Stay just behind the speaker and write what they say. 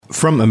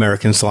From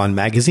American Salon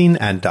Magazine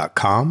and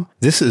 .com,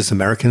 this is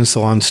American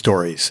Salon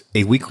Stories,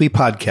 a weekly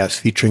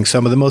podcast featuring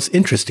some of the most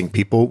interesting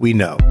people we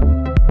know.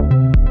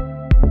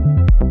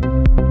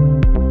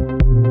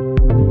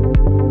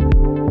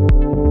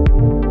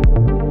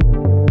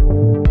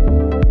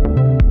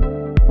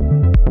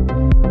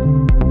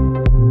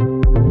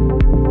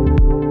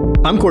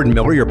 I'm Gordon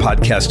Miller, your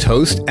podcast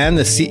host and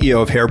the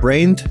CEO of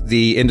Hairbrained,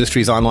 the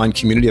industry's online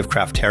community of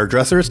craft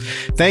hairdressers.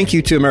 Thank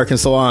you to American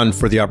Salon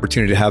for the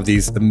opportunity to have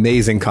these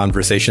amazing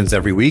conversations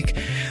every week.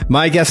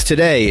 My guest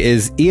today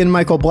is Ian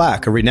Michael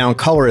Black, a renowned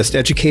colorist,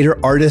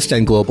 educator, artist,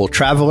 and global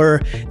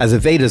traveler. As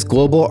Aveda's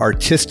global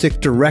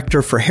artistic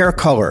director for hair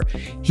color,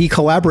 he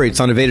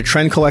collaborates on Aveda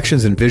trend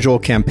collections and visual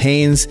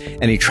campaigns,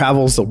 and he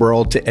travels the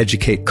world to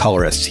educate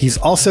colorists. He's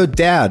also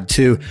dad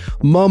to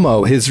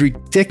Momo, his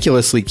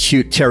ridiculously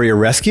cute terrier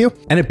rescue.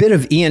 And a bit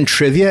of Ian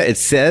trivia, it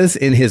says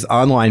in his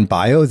online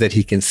bio that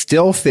he can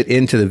still fit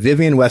into the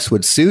Vivienne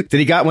Westwood suit that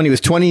he got when he was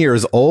 20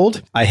 years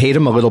old. I hate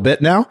him a little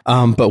bit now,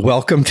 but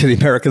welcome to the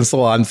American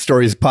Salon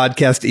Stories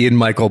podcast, Ian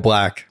Michael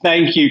Black.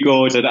 Thank you,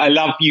 Gordon. I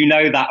love you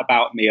know that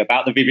about me,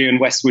 about the Vivienne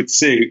Westwood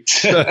suit.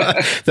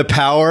 The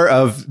power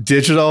of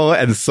digital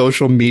and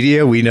social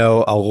media. We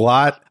know a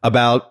lot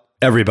about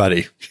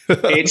everybody.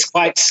 It's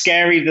quite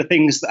scary, the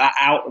things that are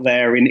out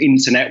there in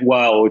internet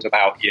world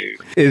about you.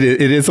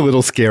 It is a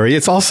little scary.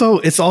 It's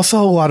also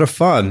a lot of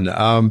fun.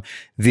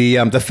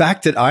 The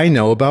fact that I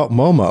know about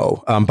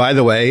Momo, by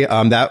the way,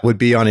 that would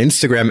be on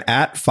Instagram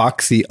at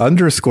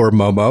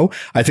Foxy_Momo.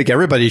 I think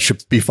everybody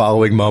should be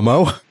following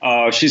Momo.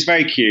 Oh, she's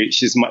very cute.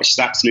 She's an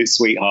absolute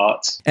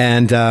sweetheart.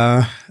 And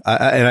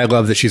I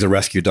love that she's a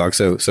rescue dog.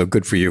 So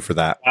good for you for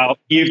that. Well,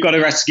 you've got a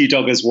rescue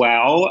dog as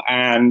well.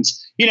 And,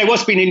 you know,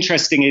 what's been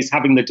interesting is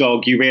having the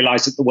dog, you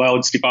realize that the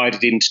world's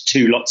divided into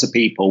two lots of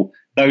people,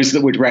 those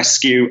that would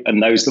rescue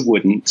and those that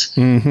wouldn't.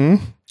 Mm-hmm.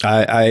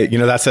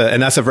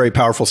 That's a very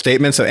powerful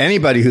statement. So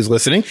anybody who's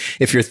listening,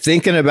 if you're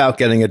thinking about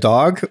getting a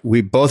dog,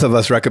 we both of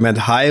us recommend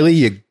highly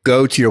you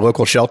go to your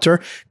local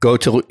shelter, go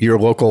to your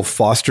local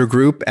foster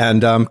group,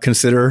 and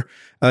consider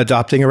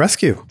adopting a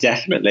rescue.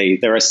 Definitely.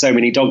 There are so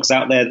many dogs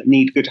out there that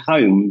need good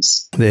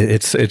homes.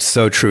 It's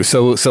so true.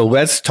 So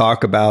let's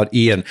talk about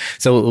Ian.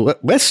 So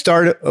let's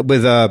start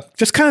with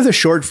just kind of the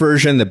short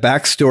version, the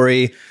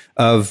backstory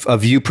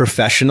of you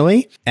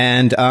professionally,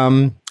 and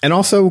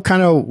also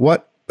kind of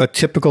what a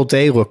typical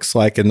day looks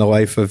like in the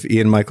life of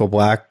Ian Michael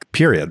Black,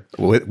 period,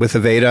 with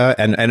Aveda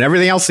and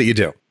everything else that you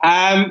do.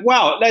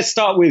 Well, let's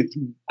start with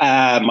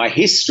my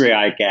history,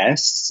 I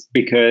guess,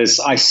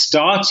 because I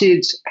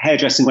started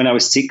hairdressing when I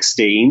was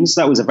 16. So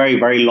that was a very,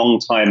 very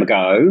long time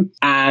ago.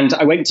 And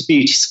I went to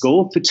beauty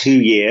school for 2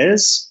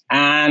 years.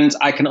 And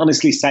I can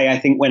honestly say, I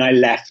think when I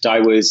left, I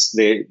was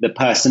the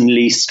person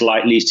least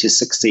likely to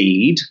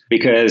succeed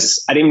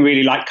because I didn't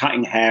really like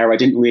cutting hair. I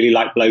didn't really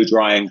like blow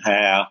drying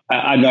hair.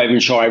 I'm not even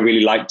sure I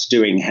really liked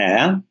doing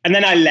hair. And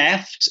then I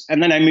left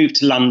and then I moved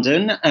to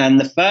London. And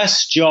the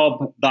first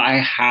job that I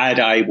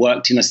had, I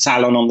worked in a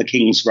salon on the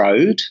King's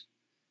Road.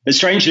 But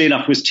strangely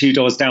enough, was 2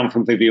 doors down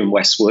from Vivienne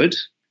Westwood.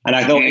 And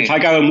I thought, if I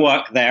go and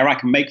work there, I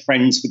can make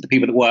friends with the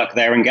people that work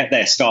there and get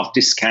their staff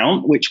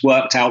discount, which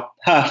worked out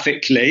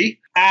perfectly.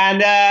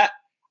 And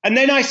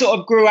then I sort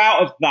of grew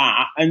out of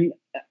that and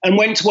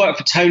went to work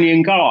for Toni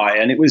and Guy.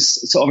 And it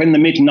was sort of in the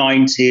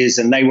mid-90s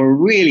and they were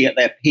really at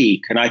their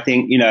peak. And I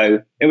think, you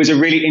know, it was a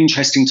really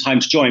interesting time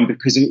to join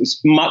because it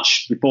was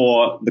much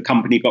before the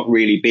company got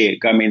really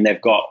big. I mean, they've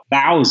got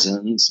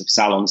thousands of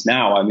salons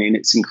now. I mean,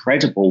 it's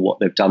incredible what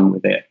they've done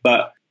with it.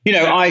 But, you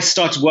know, I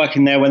started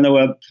working there when there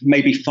were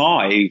maybe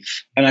 5.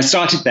 And I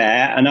started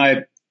there and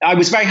I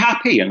was very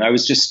happy and I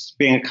was just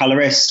being a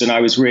colorist and I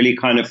was really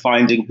kind of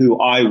finding who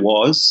I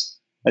was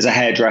as a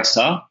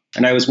hairdresser.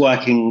 And I was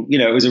working, you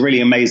know, it was a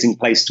really amazing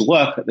place to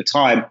work at the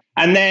time.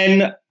 And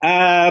then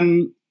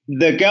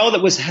the girl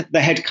that was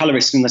the head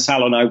colorist in the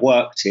salon I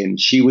worked in,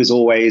 she was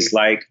always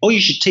like, oh, you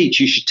should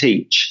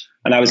teach.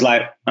 And I was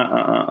like,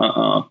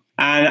 And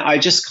I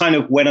just kind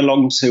of went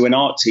along to an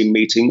art team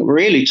meeting,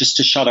 really just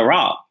to shut her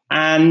up,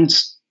 and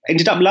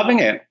ended up loving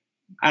it.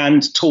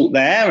 And taught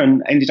there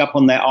and ended up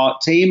on their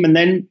art team. And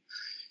then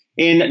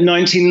in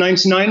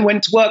 1999,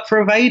 went to work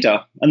for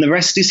Aveda. And the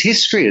rest is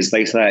history, as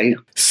they say.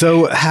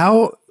 So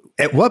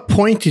at what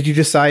point did you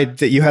decide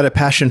that you had a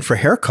passion for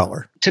hair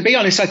color? To be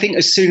honest, I think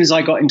as soon as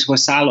I got into a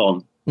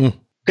salon.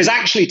 Because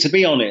actually, to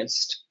be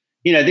honest,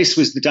 you know, this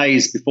was the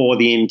days before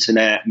the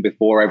internet and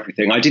before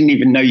everything. I didn't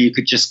even know you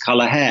could just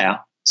color hair.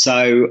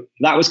 So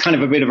that was kind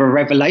of a bit of a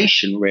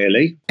revelation,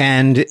 really.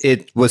 And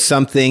it was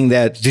something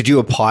that, did you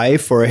apply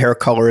for a hair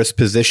colorist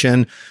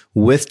position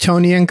with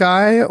Toni and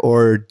Guy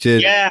or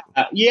did? Yeah.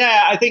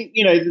 I think,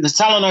 you know, the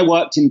salon I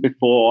worked in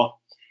before,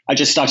 I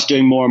just started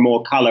doing more and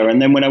more color.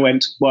 And then when I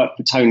went to work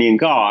for Toni and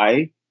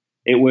Guy,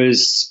 it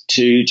was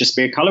to just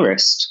be a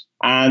colorist.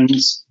 And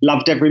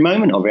loved every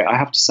moment of it, I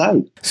have to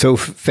say. So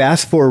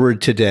fast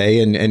forward today,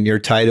 and your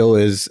title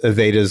is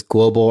Aveda's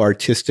Global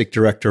Artistic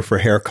Director for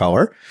Hair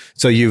Color.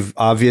 So you've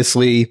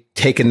obviously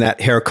taken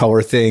that hair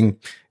color thing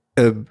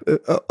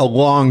a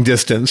long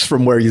distance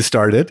from where you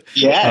started.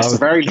 Yeah, it's a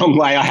very long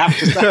way, I have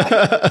to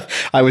say.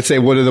 I would say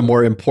one of the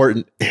more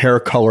important hair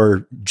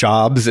color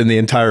jobs in the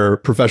entire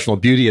professional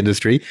beauty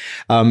industry.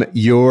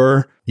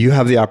 You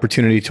have the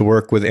opportunity to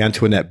work with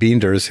Antoinette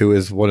Beenders, who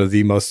is one of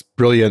the most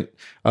brilliant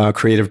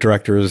creative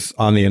directors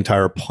on the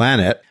entire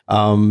planet.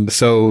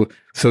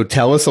 So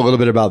tell us a little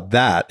bit about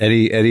that.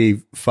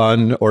 Any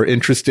fun or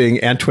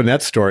interesting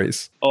Antoinette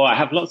stories? Oh, I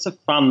have lots of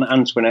fun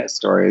Antoinette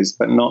stories,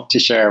 but not to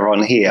share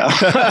on here.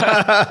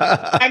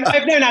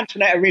 I've known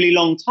Antoinette a really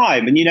long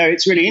time. And,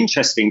 it's really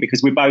interesting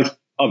because we're both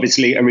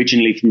obviously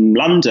originally from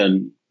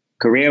London,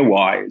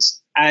 career-wise.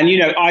 And,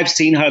 I've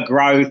seen her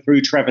grow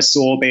through Trevor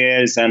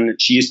Sorbiers, and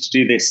she used to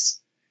do this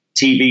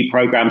TV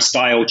program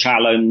Style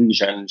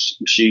Challenge, and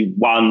she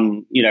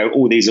won,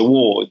 all these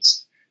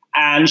awards.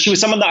 And she was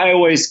someone that I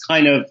always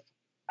kind of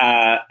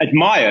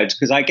admired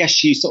because I guess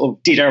she sort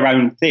of did her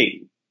own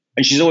thing.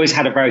 And she's always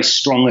had a very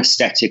strong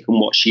aesthetic on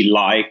what she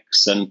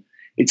likes. And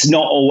it's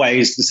not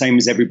always the same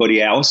as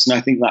everybody else. And I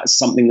think that's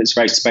something that's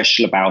very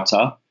special about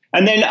her.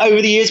 And then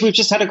over the years, we've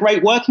just had a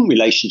great working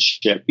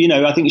relationship.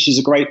 I think she's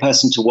a great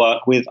person to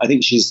work with. I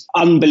think she's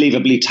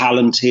unbelievably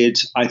talented.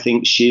 I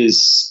think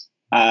she's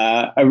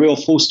a real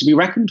force to be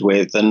reckoned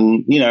with.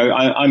 And,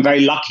 I'm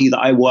very lucky that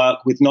I work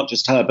with not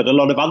just her, but a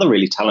lot of other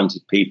really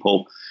talented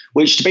people,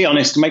 which, to be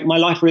honest, make my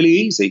life really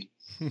easy.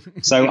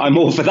 So I'm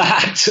all for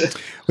that.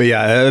 Well,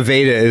 yeah,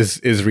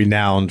 Aveda is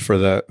renowned for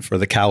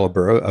the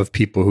caliber of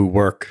people who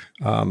work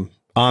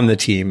on the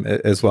team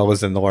as well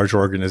as in the larger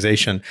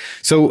organization.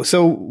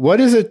 So what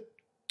is a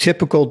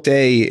typical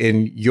day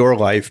in your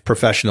life,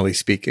 professionally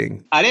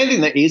speaking? I don't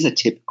think there is a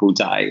typical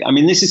day. I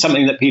mean, this is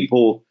something that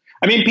people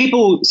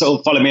sort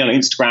of follow me on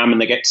Instagram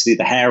and they get to see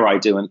the hair I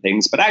do and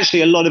things. But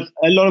actually, a lot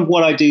of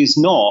what I do is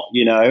not.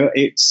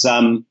 It's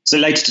so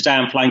later today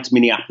I'm flying to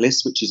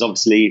Minneapolis, which is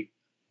obviously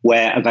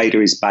where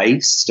Aveda is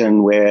based,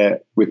 and we're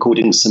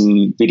recording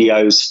some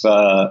videos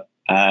for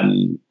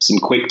some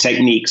quick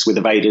techniques with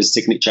Aveda's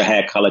signature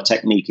hair color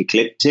technique,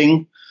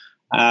 eclipting.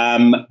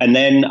 And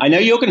then I know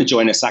you're going to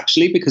join us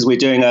actually because we're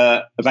doing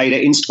a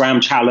Aveda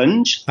Instagram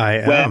challenge. I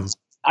am.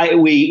 Where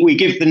we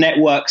give the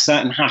network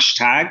certain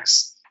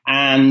hashtags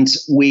and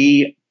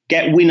we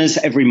get winners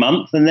every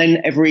month. And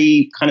then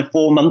every kind of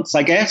 4 months,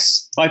 I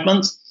guess, 5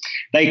 months,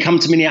 they come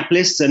to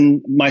Minneapolis,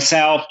 and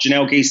myself,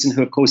 Janelle Geeson,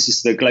 who of course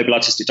is the Global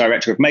Artistic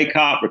Director of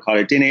Makeup,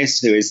 Ricardo Diniz,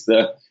 who is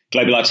the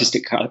Global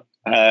Artistic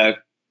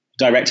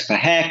Director for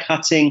Hair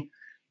Cutting.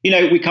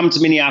 We come to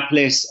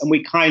Minneapolis and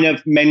we kind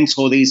of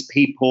mentor these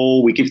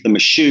people. We give them a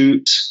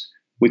shoot.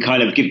 We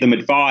kind of give them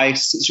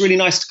advice. It's really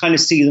nice to kind of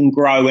see them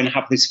grow and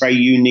have this very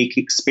unique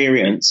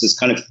experience as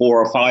kind of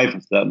 4 or 5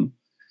 of them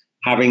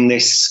having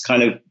this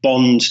kind of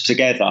bond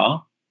together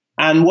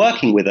and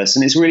working with us.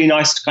 And it's really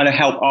nice to kind of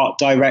help art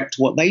direct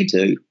what they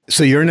do.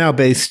 So you're now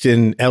based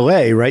in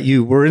LA, right?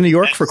 You were in New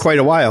York for quite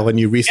a while and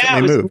you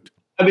recently moved.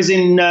 I was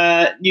in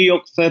New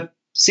York for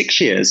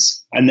 6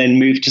 years and then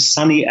moved to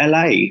sunny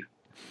LA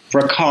for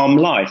a calm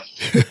life.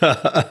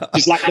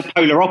 It's like the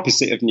polar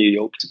opposite of New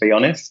York, to be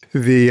honest.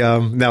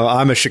 Now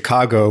I'm a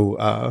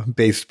Chicago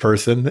based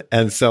person.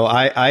 And so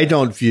I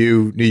don't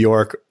view New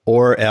York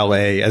or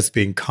LA as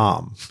being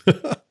calm.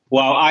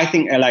 Well, I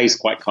think LA is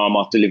quite calm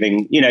after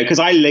living, because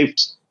I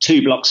lived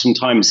 2 blocks from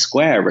Times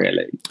Square,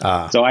 really.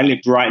 So I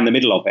lived right in the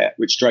middle of it,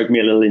 which drove me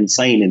a little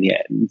insane in the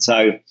end.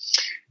 So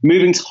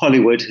moving to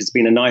Hollywood has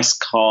been a nice,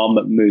 calm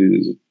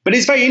move. But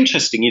it's very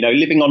interesting,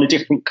 living on a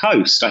different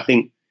coast. I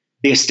think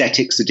the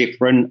aesthetics are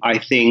different. I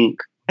think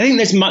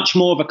there's much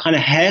more of a kind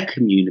of hair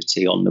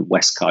community on the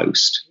West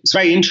Coast. It's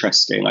very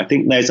interesting. I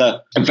think there's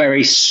a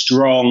very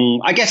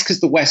strong, I guess because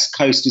the West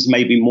Coast is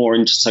maybe more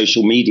into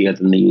social media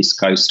than the East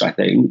Coast, I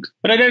think.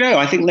 But I don't know.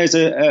 I think there's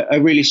a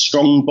really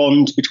strong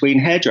bond between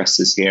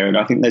hairdressers here. And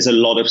I think there's a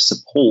lot of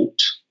support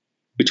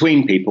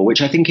between people,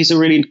 which I think is a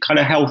really kind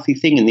of healthy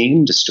thing in the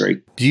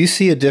industry. Do you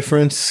see a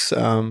difference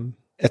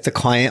at the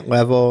client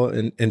level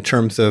in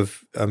terms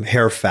of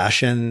hair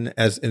fashion,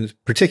 as in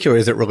particular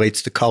as it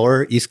relates to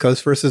color, East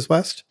Coast versus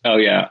West? Oh,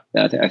 yeah.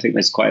 I think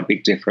there's quite a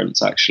big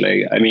difference,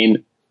 actually. I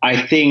mean,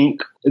 I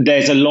think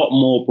there's a lot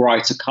more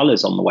brighter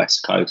colors on the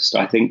West Coast.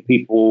 I think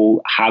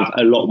people have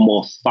a lot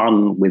more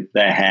fun with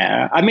their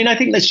hair. I mean, I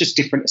think there's just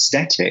different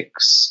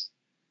aesthetics.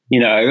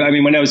 When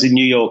I was in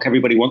New York,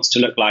 everybody wants to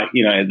look like,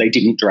 they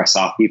didn't dress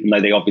up, even though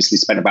they obviously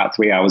spent about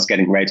 3 hours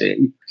getting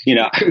ready,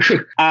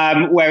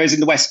 whereas in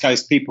the West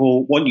Coast,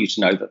 people want you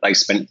to know that they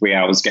spent 3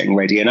 hours getting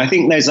ready. And I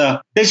think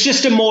there's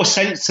just a more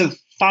sense of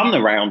fun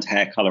around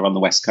hair color on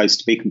the West Coast,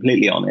 to be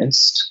completely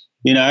honest.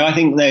 I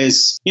think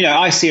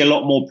I see a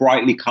lot more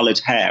brightly colored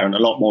hair and a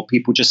lot more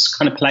people just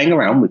kind of playing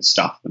around with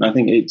stuff. And I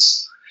think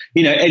it's,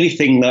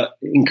 anything that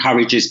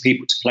encourages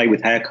people to play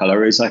with hair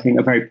color is, I think,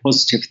 a very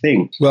positive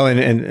thing. Well,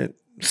 and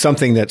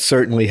something that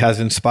certainly has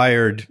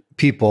inspired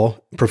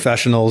people,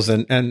 professionals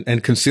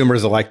and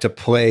consumers alike to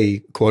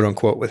play, quote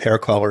unquote, with hair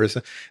colors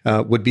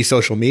would be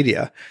social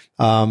media.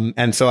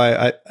 And so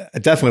I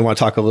definitely want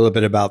to talk a little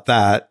bit about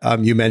that.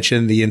 You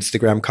mentioned the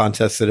Instagram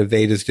contest that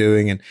Aveda is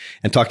doing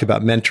and talked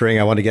about mentoring.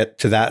 I want to get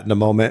to that in a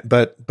moment.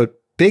 But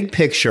big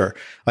picture,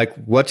 like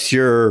what's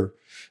your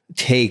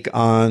take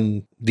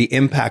on the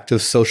impact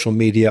of social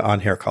media on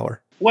hair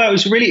color? Well, it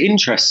was really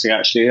interesting,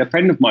 actually. A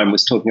friend of mine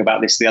was talking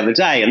about this the other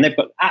day, and they've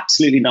got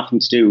absolutely nothing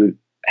to do with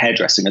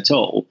hairdressing at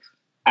all.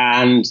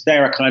 And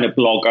they're a kind of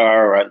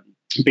blogger and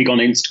big on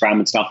Instagram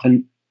and stuff.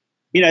 And,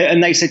 you know,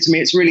 and they said to me,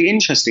 it's really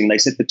interesting. They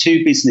said the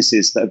two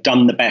businesses that have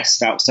done the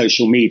best out of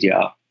social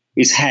media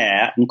is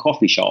hair and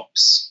coffee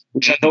shops,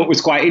 which I thought was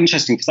quite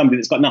interesting for somebody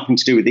that's got nothing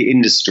to do with the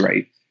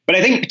industry. But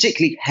I think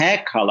particularly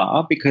hair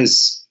color,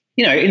 because,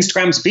 you know,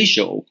 Instagram's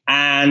visual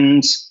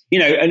and, you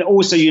know, and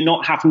also you're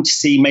not having to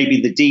see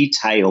maybe the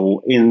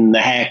detail in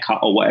the haircut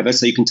or whatever.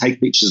 So you can take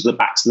pictures of the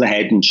backs of the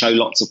head and show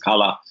lots of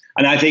color.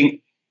 And I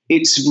think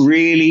it's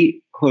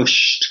really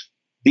pushed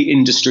the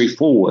industry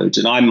forward,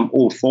 and I'm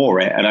all for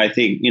it. And I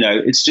think, you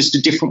know, it's just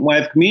a different way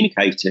of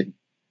communicating.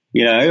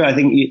 You know, I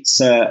think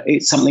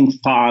it's something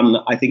fun.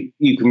 I think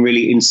you can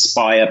really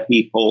inspire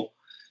people.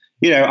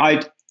 You know,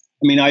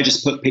 I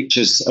just put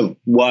pictures of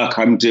work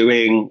I'm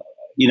doing,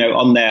 you know,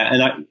 on there,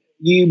 and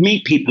you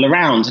meet people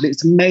around, and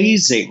it's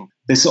amazing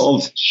the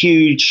sort of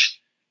huge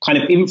kind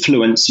of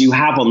influence you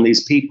have on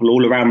these people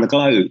all around the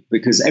globe,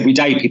 because every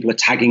day people are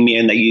tagging me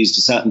and they used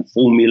a certain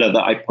formula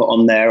that I put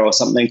on there or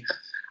something.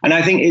 And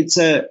I think it's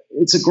a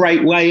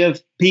great way of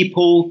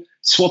people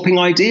swapping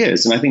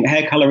ideas. And I think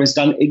hair color has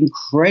done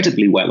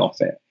incredibly well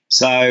off it.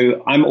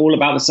 So I'm all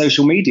about the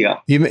social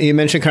media. You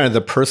mentioned kind of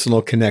the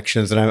personal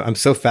connections, and I'm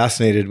so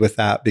fascinated with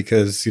that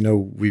because, you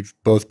know, we've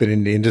both been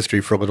in the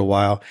industry for a little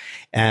while,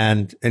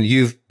 and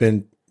you've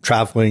been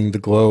traveling the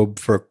globe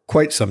for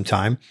quite some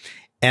time.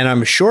 And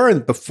I'm sure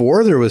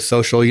before there was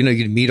social, you know,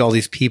 you'd meet all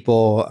these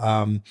people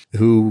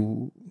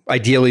who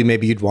ideally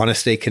maybe you'd want to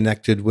stay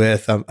connected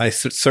with. I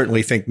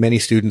certainly think many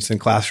students in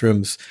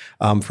classrooms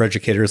for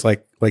educators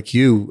like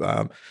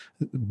you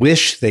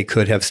wish they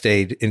could have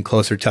stayed in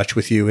closer touch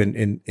with you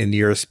in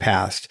years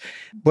past.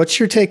 What's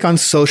your take on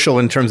social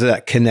in terms of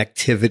that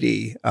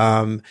connectivity?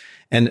 And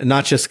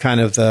not just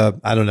kind of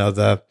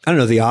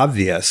the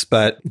obvious,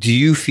 but do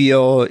you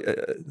feel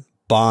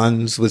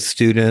bonds with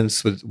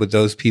students, with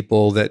those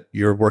people that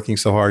you're working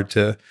so hard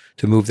to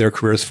move their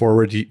careers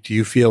forward? Do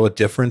you feel a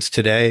difference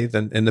today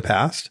than in the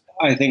past?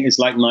 I think it's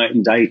like night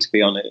and day, to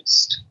be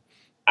honest.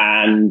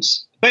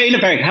 But in a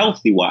very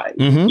healthy way.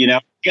 Mm-hmm. You know,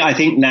 I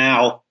think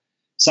now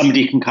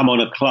somebody can come on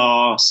a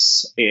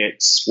class,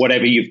 it's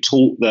whatever you've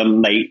taught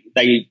them,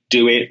 they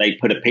do it, they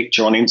put a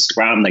picture on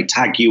Instagram, they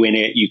tag you in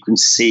it, you can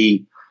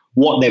see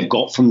what they've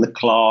got from the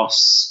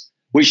class,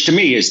 which to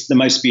me is the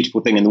most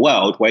beautiful thing in the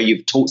world, where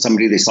you've taught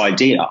somebody this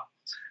idea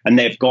and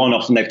they've gone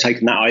off and they've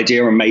taken that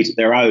idea and made it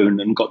their own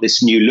and got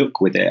this new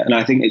look with it. And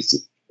I think it's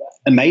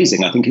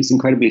amazing. I think it's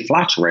incredibly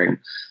flattering.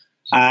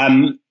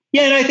 And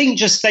I think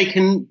just they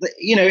can,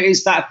 you know,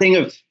 it's that thing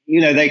of,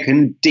 you know, they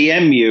can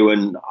DM you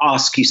and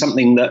ask you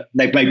something that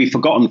they've maybe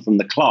forgotten from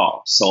the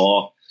class,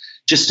 or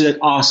just to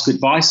ask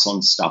advice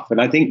on stuff.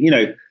 And I think, you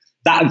know,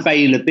 that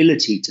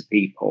availability to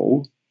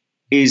people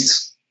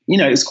is, you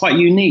know, it's quite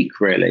unique,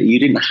 really. You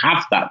didn't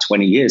have that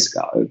 20 years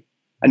ago.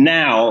 And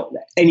now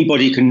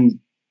anybody can,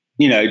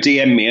 you know,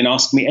 DM me and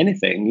ask me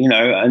anything, you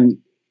know, and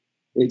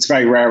it's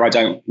very rare I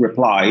don't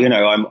reply. You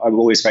know, I'm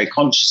always very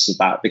conscious of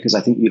that because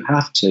I think you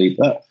have to.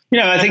 But, you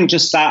know, I think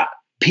just that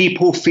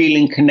people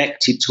feeling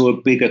connected to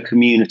a bigger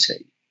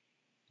community.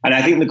 And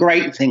I think the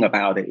great thing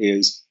about it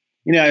is,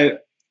 you know,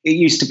 it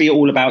used to be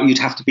all about you'd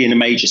have to be in a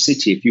major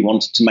city if you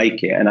wanted to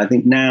make it. And I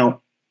think now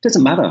it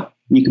doesn't matter.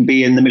 You can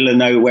be in the middle of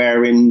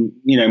nowhere in,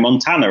 you know,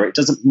 Montana. It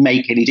doesn't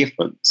make any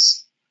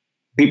difference.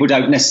 People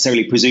don't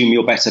necessarily presume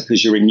you're better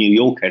because you're in New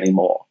York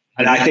anymore.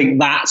 And I think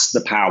that's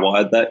the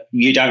power, that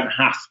you don't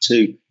have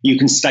to, you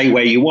can stay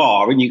where you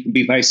are and you can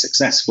be very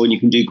successful and you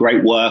can do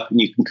great work and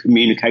you can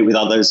communicate with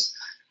others.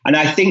 And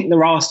I think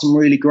there are some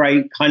really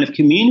great kind of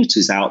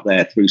communities out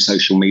there through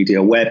social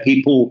media where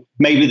people,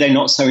 maybe they're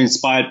not so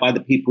inspired by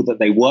the people that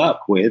they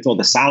work with or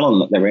the salon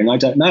that they're in, I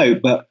don't know,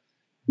 but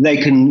they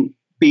can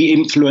be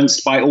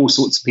influenced by all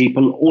sorts of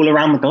people all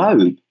around the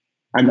globe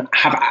and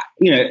have,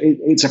 you know,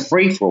 it's a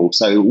free for all.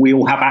 So we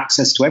all have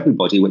access to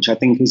everybody, which I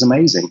think is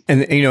amazing.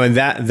 And, you know, and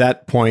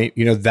that point,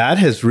 you know, that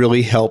has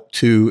really helped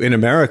to, in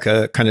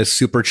America, kind of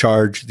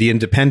supercharge the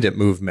independent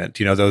movement,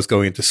 you know, those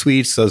going into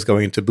suites, those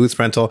going into booth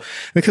rental,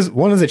 because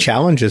one of the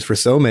challenges for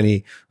so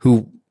many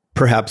who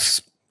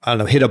perhaps, I don't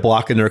know, hit a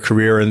block in their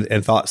career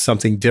and thought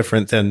something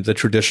different than the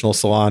traditional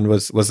salon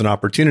was an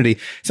opportunity.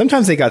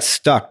 Sometimes they got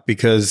stuck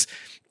because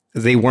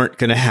they weren't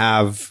going to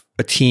have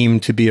a team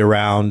to be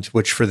around,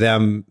 which for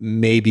them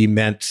maybe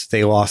meant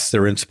they lost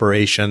their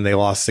inspiration. They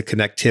lost the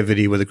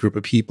connectivity with a group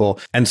of people.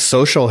 And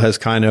social has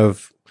kind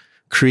of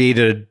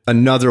created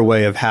another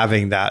way of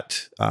having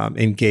that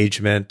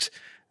engagement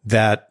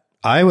that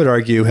I would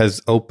argue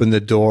has opened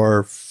the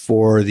door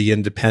for the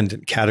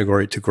independent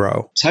category to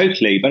grow.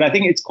 Totally. But I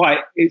think it's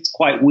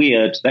quite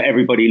weird that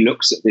everybody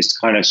looks at this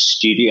kind of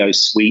studio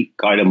suite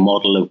kind of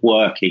model of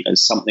working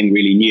as something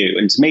really new.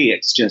 And to me,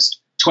 it's just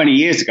 20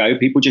 years ago,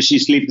 people just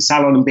used to leave the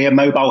salon and be a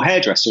mobile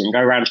hairdresser and go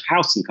around your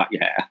house and cut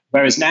your hair.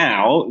 Whereas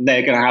now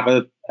they're going to have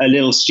a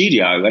little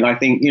studio. And I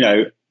think, you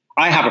know,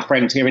 I have a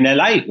friend here in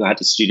LA who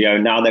had a studio,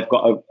 and now they've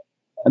got an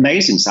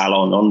amazing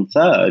salon on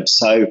Third.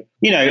 So,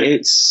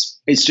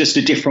 it's just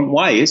a different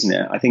way, isn't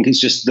it? I think it's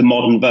just the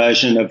modern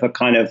version of a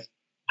kind of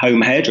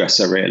home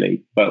hairdresser,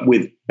 really, but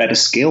with better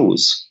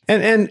skills.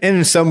 And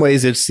in some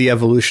ways, it's the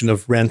evolution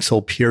of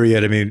rental,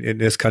 period. I mean, in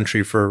this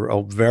country for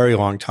a very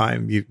long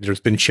time, there's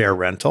been chair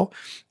rental.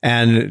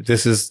 And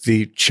this is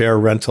the chair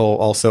rental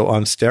also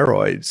on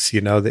steroids,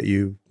 that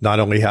you not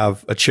only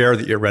have a chair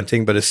that you're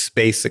renting, but a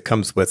space that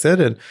comes with it.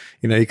 And,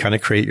 you kind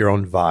of create your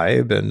own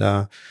vibe.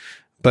 And,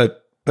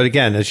 but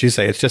again, as you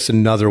say, it's just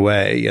another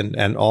way, and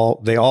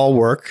they all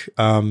work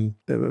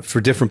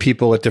for different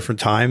people at different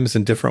times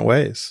in different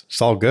ways.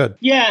 It's all good.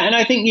 Yeah, and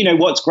I think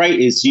what's great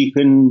is you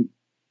can,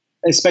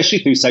 especially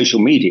through social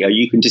media,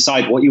 you can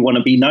decide what you want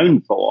to be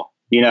known for.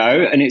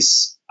 And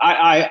it's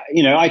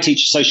I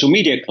teach a social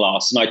media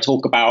class, and I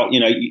talk about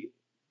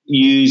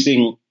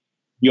using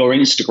your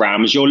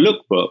Instagram as your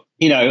lookbook,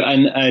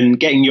 and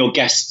getting your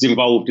guests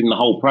involved in the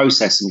whole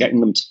process and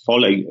getting them to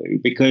follow you,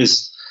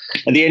 because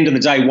at the end of the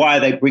day, why are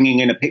they bringing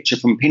in a picture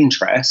from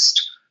Pinterest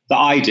that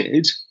I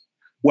did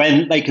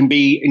when they can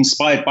be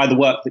inspired by the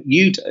work that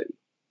you do?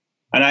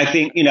 And I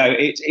think,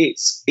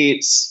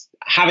 it's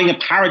having a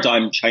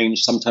paradigm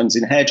change sometimes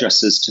in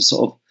hairdressers to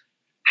sort of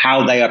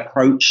how they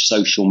approach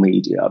social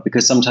media,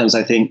 because sometimes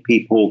I think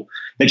people,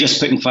 they're just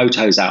putting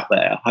photos out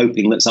there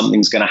hoping that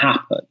something's going to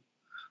happen.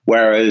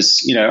 Whereas,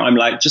 I'm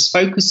like, just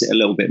focus it a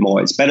little bit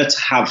more. It's better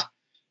to have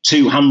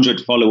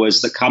 200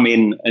 followers that come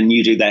in and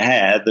you do their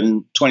hair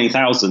than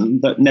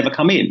 20,000 that never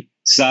come in.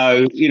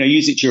 So,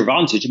 use it to your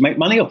advantage and make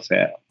money off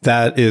it.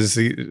 That is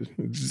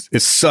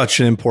such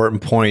an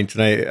important point.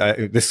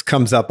 And this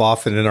comes up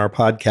often in our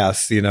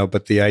podcasts,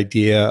 but the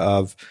idea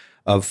of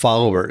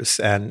followers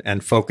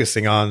and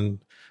focusing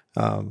on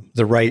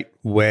the right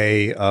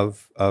way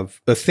of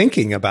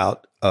thinking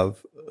about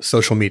of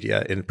social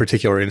media, in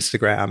particular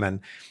Instagram,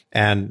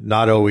 and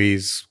not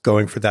always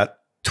going for that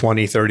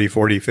 20, 30,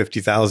 40,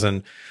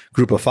 50,000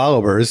 group of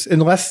followers,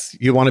 unless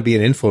you want to be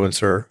an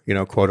influencer,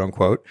 quote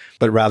unquote,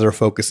 but rather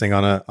focusing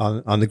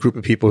on the group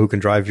of people who can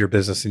drive your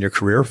business and your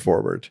career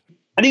forward.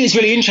 I think it's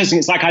really interesting.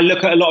 It's like I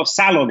look at a lot of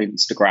salon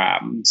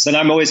Instagrams and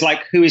I'm always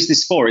like, who is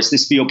this for? Is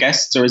this for your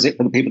guests or is it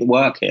for the people that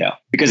work here?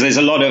 Because there's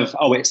a lot of,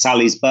 it's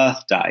Sally's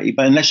birthday,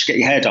 but unless you get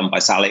your hair done by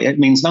Sally, it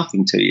means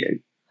nothing to you.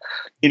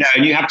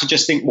 And you have to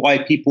just think why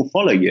people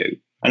follow you.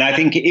 And I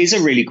think it is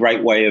a really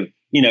great way of,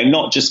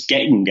 not just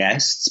getting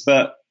guests,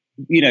 but,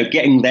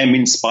 getting them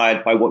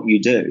inspired by what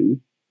you do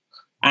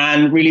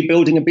and really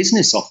building a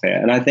business off it.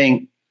 And I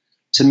think,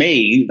 to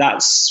me,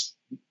 that's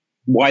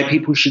why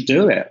people should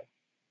do it.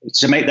 It's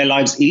to make their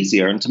lives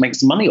easier and to make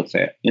some money off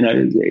it.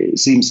 It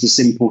seems the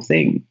simple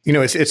thing.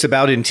 It's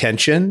about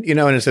intention,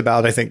 and it's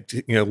about, I think,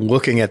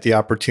 looking at the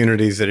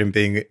opportunities that are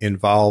being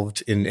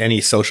involved in any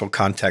social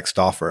context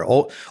offer.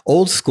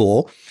 Old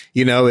school,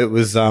 it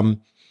was,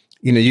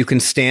 you can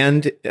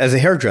stand as a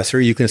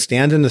hairdresser, you can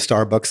stand in the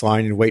Starbucks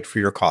line and wait for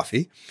your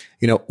coffee,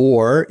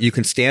 or you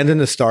can stand in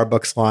the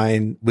Starbucks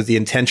line with the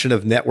intention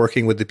of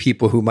networking with the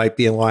people who might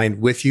be in line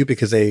with you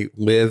because they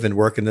live and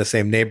work in the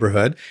same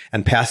neighborhood,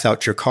 and pass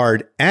out your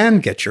card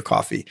and get your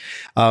coffee.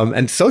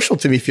 And social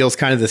to me feels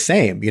kind of the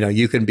same.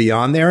 You can be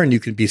on there and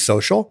you can be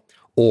social,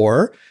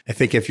 or I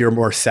think if you're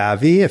more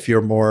savvy, if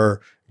you're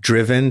more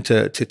driven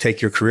to take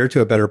your career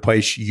to a better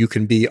place, you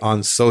can be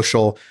on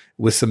social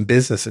with some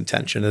business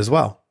intention as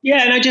well.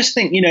 Yeah. And I just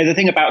think, the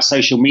thing about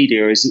social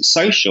media is it's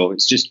social.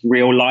 It's just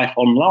real life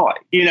online,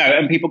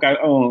 and people go,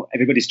 oh,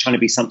 everybody's trying to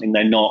be something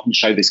they're not and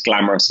show this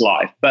glamorous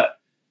life. But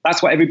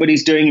that's what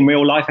everybody's doing in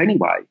real life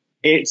anyway.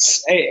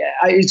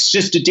 It's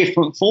just a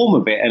different form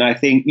of it. And I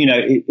think,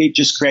 it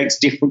just creates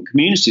different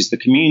communities. The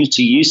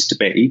community used to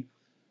be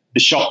the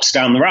shops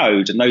down the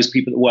road and those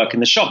people that work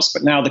in the shops.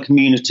 But now the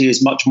community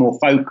is much more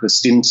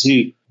focused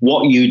into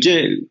what you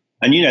do.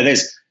 And,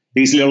 there's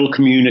these little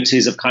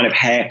communities of kind of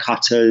hair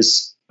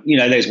cutters.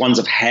 There's ones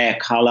of hair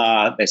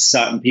color. There's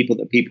certain people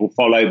that people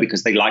follow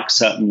because they like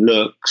certain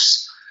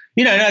looks.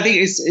 And I think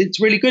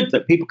it's really good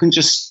that people can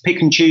just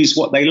pick and choose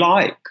what they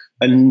like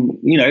and,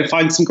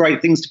 find some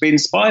great things to be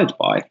inspired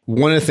by.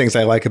 One of the things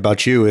I like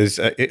about you is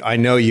I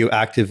know you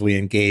actively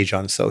engage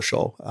on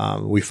social.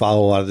 We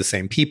follow a lot of the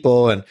same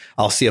people, and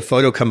I'll see a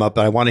photo come up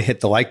and I want to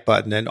hit the like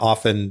button, and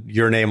often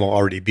your name will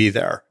already be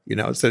there,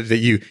 so that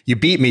you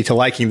beat me to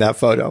liking that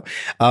photo.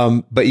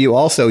 But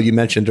you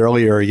mentioned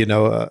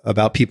earlier,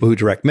 about people who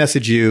direct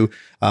message you.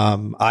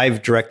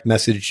 I've direct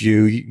messaged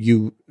you.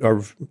 You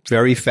are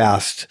very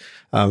fast,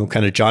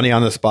 kind of Johnny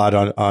on the spot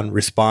on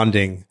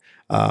responding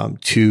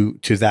to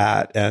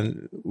that,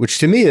 and which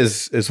to me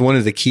is one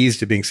of the keys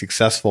to being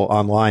successful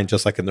online,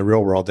 just like in the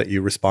real world, that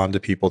you respond to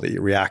people, that you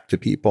react to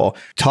people.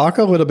 Talk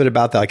a little bit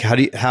about that. Like, how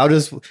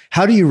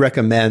do you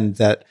recommend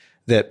that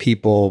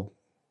people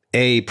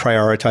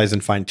prioritize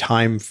and find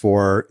time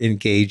for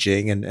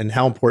engaging, and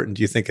how important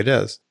do you think it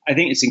is? I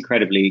think it's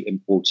incredibly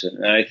important.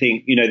 And I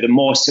think, the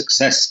more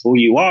successful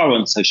you are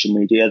on social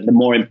media, the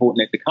more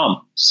important it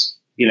becomes.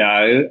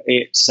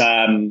 It's,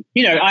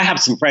 I have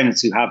some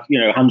friends who have,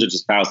 hundreds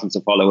of thousands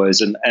of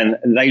followers and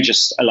they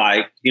just are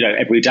like,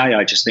 every day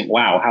I just think,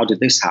 wow, how did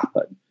this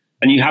happen?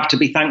 And you have to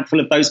be thankful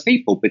of those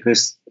people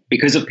because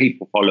of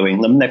people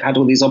following them, they've had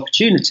all these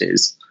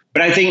opportunities.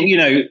 But I think,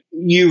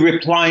 you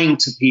replying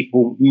to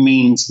people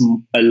means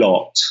a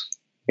lot.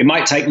 It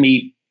might take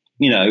me,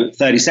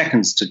 30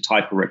 seconds to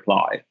type a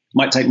reply. It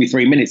might take me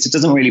 3 minutes. It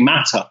doesn't really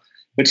matter.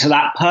 But to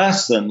that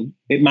person,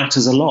 it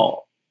matters a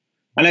lot.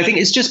 And I think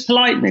it's just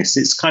politeness.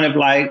 It's kind of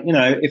like,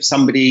 if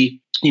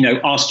somebody,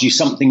 asked you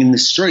something in the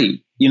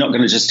street, you're not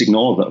going to just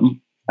ignore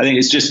them. I think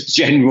it's just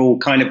general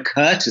kind of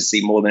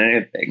courtesy more than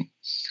anything.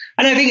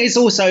 And I think it's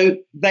also,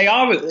 they're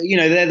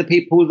the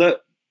people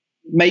that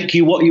make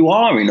you what you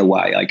are in a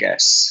way, I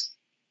guess.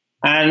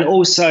 And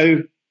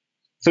also,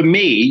 for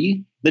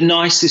me, the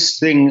nicest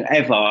thing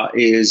ever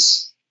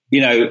is,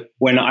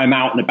 when I'm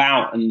out and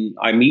about and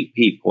I meet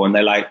people and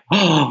they're like,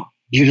 oh,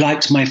 you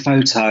liked my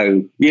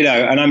photo,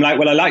 and I'm like,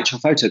 well, I liked your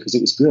photo because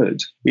it was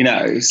good,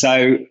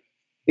 so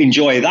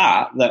enjoy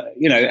that,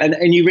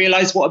 and you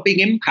realize what a big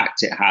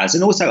impact it has.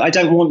 And also, I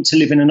don't want to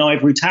live in an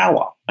ivory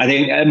tower. I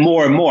think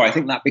more and more, I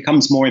think that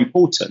becomes more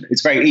important.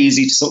 It's very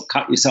easy to sort of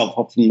cut yourself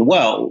off from the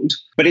world,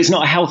 but it's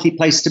not a healthy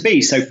place to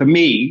be. So for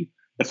me,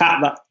 the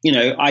fact that,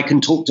 I can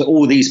talk to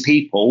all these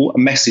people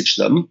and message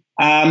them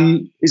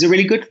is a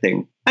really good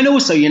thing. And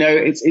also,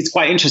 it's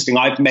quite interesting.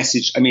 I've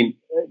messaged,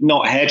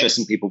 not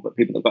hairdressing people, but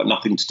people that have got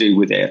nothing to do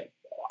with it.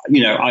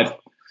 I've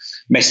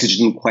messaged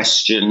them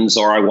questions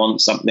or I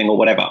want something or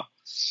whatever,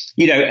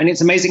 and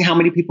it's amazing how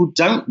many people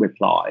don't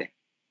reply.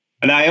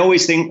 And I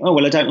always think, oh,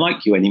 well, I don't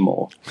like you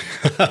anymore.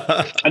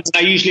 And I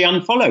usually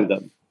unfollow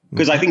them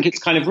because I think it's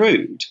kind of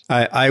rude.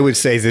 I would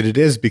say that it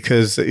is,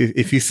 because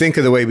if you think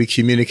of the way we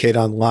communicate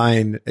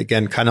online,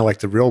 again, kind of like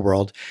the real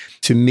world,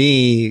 to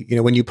me,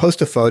 when you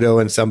post a photo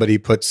and somebody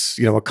puts,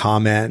 a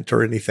comment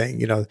or anything,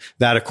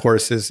 that of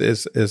course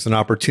is an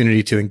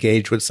opportunity to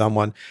engage with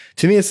someone.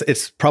 To me,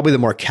 it's probably the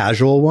more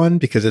casual one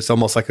because it's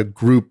almost like a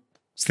group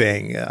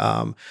thing,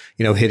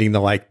 hitting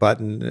the like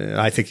button.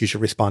 I think you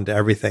should respond to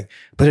everything.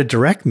 But a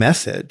direct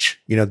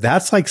message,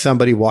 that's like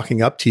somebody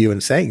walking up to you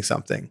and saying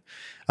something.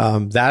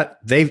 That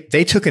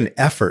they took an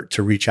effort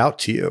to reach out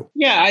to you.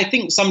 Yeah, I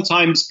think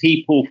sometimes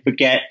people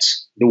forget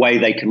the way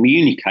they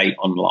communicate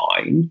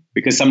online,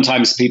 because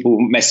sometimes people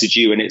message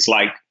you and it's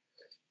like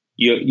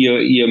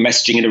you're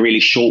messaging in a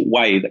really short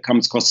way that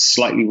comes across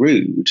slightly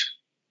rude.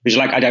 It's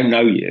like, I don't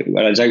know you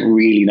and I don't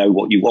really know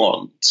what you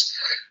want.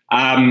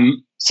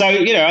 So,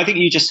 I think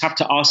you just have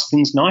to ask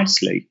things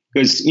nicely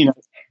because,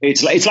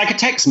 it's like a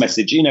text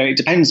message. It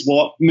depends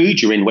what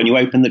mood you're in when you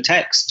open the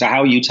text to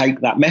how you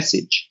take that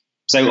message.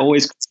 So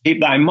always keep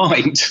that in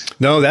mind.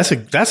 No, that's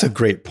a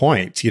great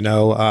point.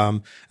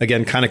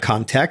 Again, kind of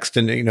context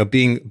and,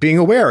 being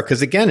aware,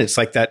 because again, it's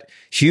like that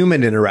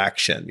human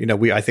interaction.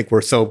 I think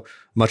we're so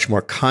much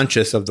more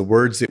conscious of the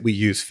words that we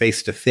use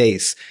face to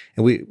face.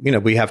 And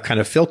we have kind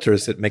of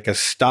filters that make us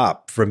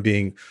stop from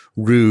being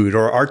rude,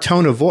 or our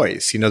tone of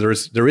voice.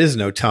 There is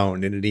no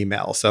tone in an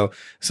email. So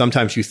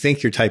sometimes you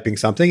think you're typing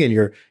something and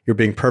you're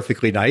being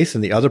perfectly nice,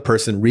 and the other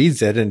person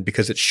reads it, and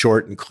because it's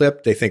short and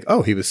clipped, they think,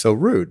 oh, he was so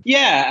rude.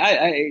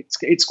 Yeah,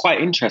 it's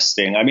quite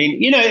interesting.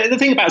 The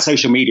thing about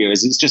social media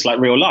is it's just like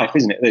real life,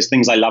 isn't it? There's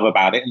things I love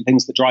about it and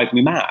things that drive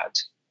me mad.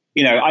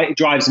 It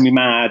drives me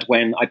mad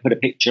when I put a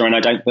picture and I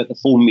don't put the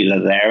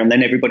formula there, and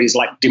then everybody's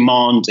like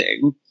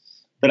demanding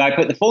that I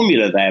put the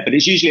formula there. But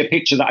it's usually a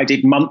picture that I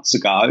did months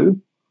ago.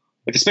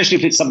 But especially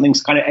if it's something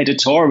kind of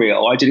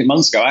editorial, I did it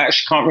months ago. I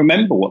actually can't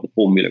remember what the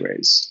formula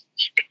is.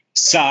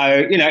 So,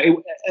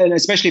 and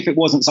especially if it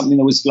wasn't something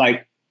that was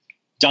like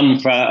done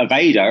for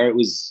Aveda, it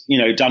was,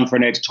 done for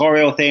an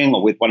editorial thing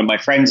or with one of my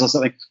friends or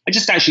something. I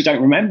just actually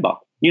don't remember.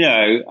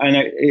 And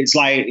it's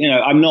like,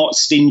 I'm not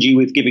stingy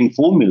with giving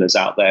formulas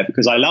out there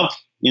because I love,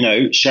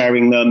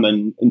 sharing them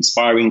and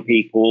inspiring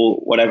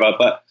people, whatever.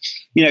 But,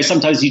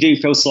 sometimes you do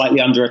feel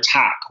slightly under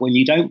attack when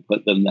you don't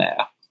put them there,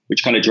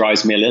 which kind of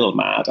drives me a little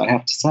mad, I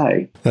have to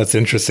say. That's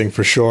interesting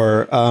for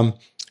sure.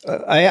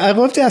 I'd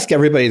love to ask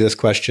everybody this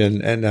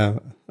question, and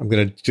I'm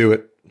going to do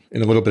it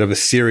in a little bit of a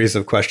series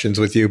of questions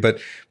with you, but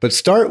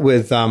start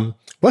with,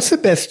 what's the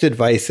best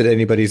advice that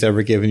anybody's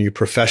ever given you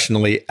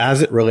professionally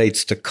as it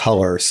relates to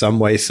color, some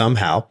way,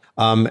 somehow?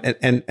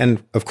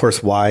 And of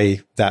course,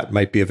 why that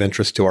might be of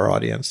interest to our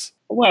audience.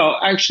 Well,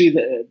 actually,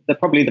 the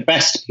probably the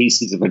best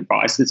pieces of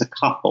advice, there's a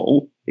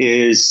couple,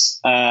 is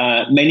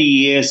many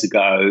years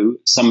ago,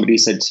 somebody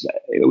said,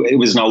 it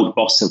was an old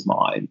boss of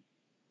mine,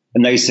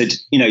 and they said,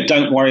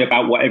 don't worry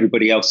about what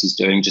everybody else is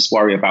doing, just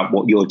worry about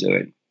what you're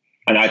doing.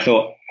 And I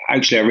thought,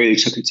 actually, I really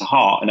took it to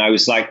heart. And I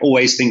was like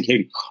always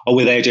thinking, oh,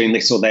 well, they're doing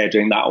this or they're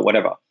doing that or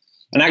whatever.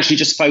 And actually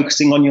just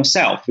focusing on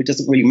yourself. It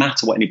doesn't really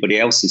matter what anybody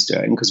else is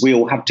doing because we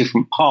all have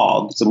different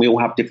paths and we all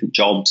have different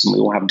jobs and we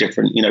all have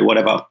different,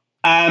 whatever.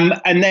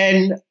 And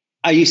then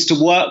I used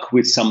to work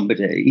with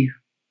somebody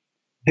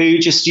who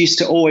just used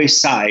to always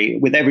say,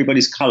 with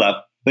everybody's color,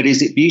 but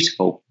is it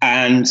beautiful?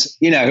 And,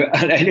 and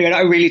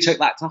I really took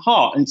that to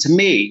heart. And to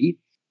me,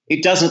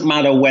 it doesn't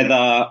matter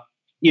whether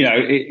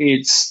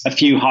it's a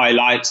few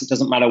highlights. It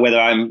doesn't matter whether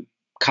I'm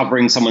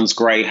covering someone's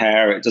grey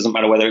hair. It doesn't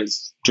matter whether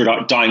it's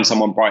dyeing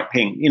someone bright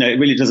pink. It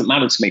really doesn't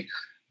matter to me.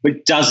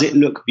 But does it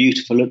look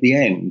beautiful at the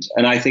end?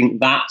 And I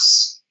think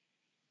that's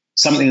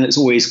something that's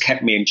always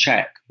kept me in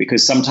check,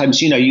 because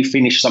sometimes, you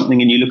finish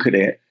something and you look at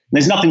it, and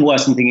there's nothing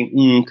worse than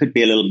thinking, could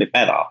be a little bit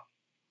better.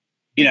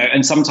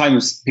 And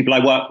sometimes people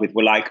I work with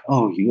were like,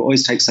 oh, you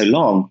always take so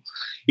long,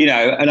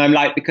 and I'm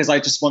like, because I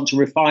just want to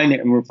refine it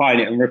and refine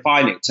it and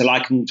refine it till I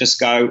can just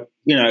go,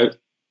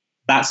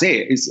 that's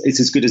it. It's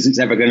as good as it's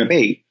ever going to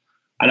be.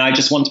 And I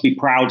just want to be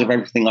proud of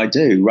everything I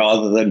do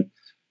rather than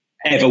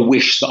ever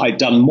wish that I'd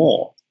done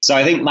more. So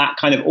I think that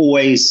kind of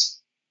always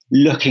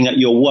looking at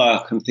your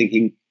work and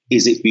thinking,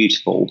 is it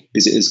beautiful?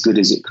 Is it as good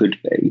as it could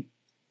be?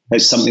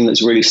 Is something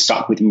that's really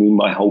stuck with me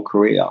my whole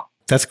career.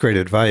 That's great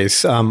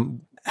advice.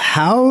 I'm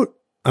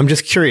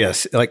just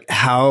curious,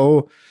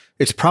 how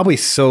it's probably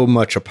so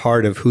much a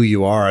part of who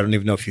you are. I don't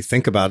even know if you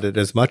think about it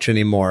as much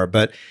anymore,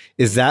 but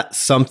is that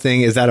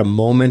a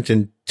moment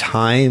in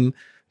time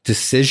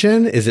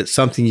decision? Is it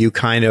something you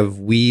kind of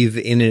weave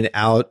in and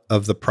out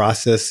of the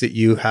process that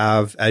you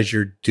have as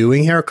you're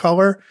doing hair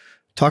color?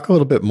 Talk a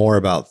little bit more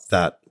about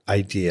that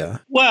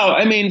idea. Well,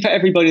 for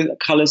everybody that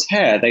colors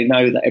hair, they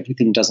know that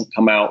everything doesn't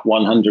come out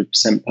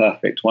 100%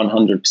 perfect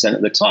 100%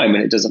 of the time.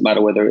 And it doesn't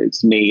matter whether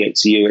it's me,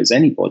 it's you, it's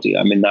anybody.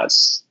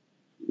 That's,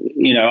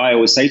 I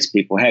always say to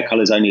people, hair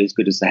color is only as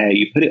good as the hair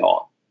you put it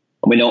on.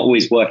 And we're not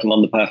always working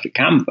on the perfect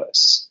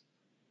canvas.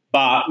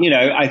 But,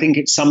 I think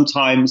it's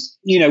sometimes,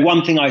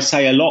 one thing I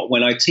say a lot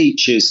when I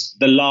teach is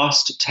the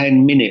last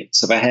 10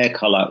 minutes of a hair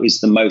color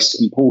is the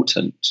most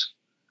important.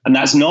 And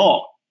that's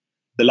not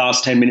the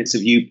last 10 minutes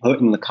of you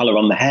putting the color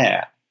on the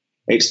hair.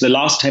 It's the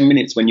last 10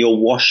 minutes when you're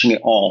washing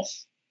it off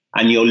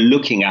and you're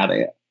looking at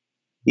it.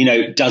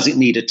 Does it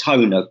need a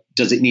toner?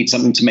 Does it need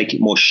something to make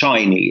it more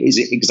shiny? Is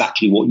it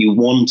exactly what you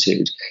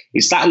wanted?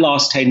 It's that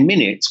last 10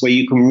 minutes where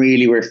you can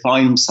really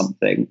refine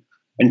something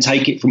and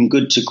take it from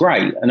good to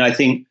great. And I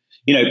think,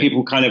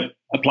 people kind of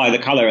apply the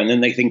color and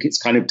then they think it's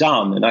kind of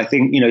done. And I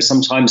think,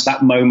 sometimes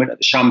that moment at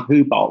the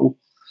shampoo bowl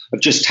of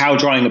just towel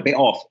drying a bit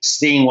off,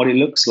 seeing what it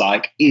looks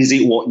like, is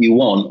it what you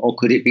want or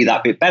could it be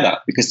that bit better?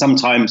 Because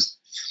sometimes,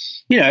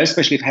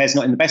 especially if hair's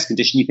not in the best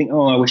condition, you think,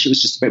 oh, I wish it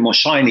was just a bit more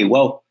shiny.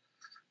 Well,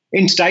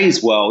 in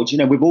today's world,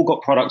 we've all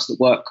got products that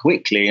work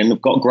quickly and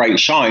have got great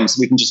shine, so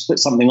we can just put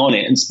something on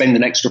it and spend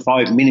an extra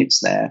 5 minutes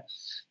there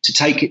to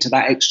take it to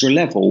that extra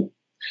level.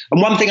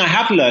 And one thing I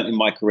have learned in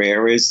my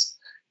career is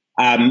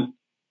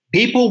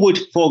people would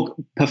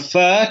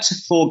prefer to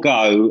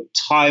forego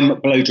time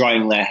blow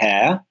drying their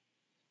hair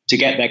to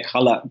get their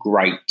color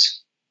great,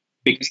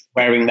 because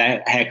wearing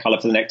their hair color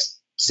for the next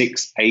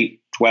 6,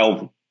 8,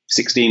 12,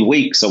 16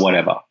 weeks or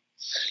whatever.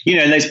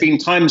 And there's been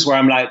times where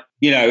I'm like,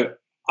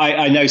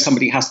 I know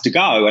somebody has to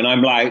go and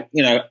I'm like,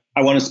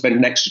 I want to spend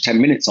an extra 10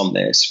 minutes on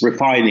this,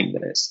 refining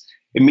this.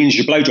 It means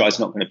your blow dry is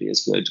not going to be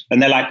as good.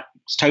 And they're like,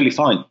 it's totally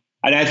fine.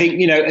 And I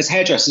think, as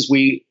hairdressers,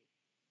 we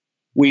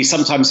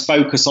sometimes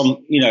focus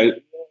on,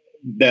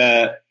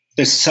 the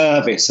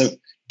service of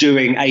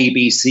doing A,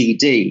 B, C,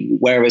 D,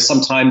 whereas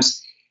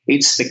sometimes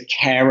it's the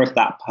care of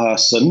that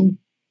person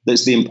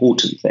that's the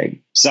important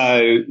thing.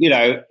 So,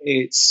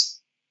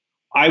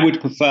 I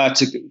would prefer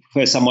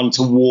for someone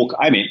to walk.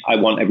 I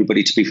want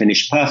everybody to be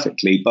finished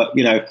perfectly, but,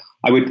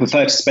 I would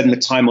prefer to spend the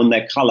time on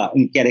their color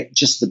and get it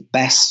just the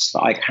best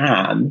that I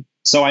can.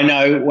 So I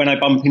know when I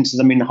bump into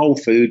them in Whole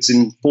Foods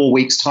in 4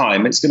 weeks'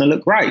 time, it's going to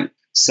look great.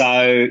 So,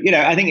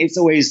 I think it's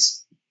always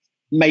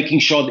making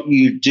sure that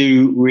you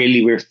do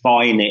really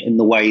refine it in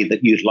the way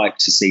that you'd like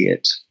to see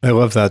it. I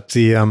love that.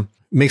 The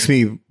makes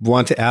me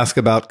want to ask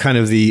about kind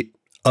of the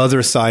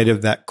other side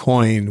of that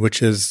coin,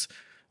 which is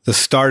the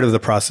start of the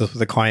process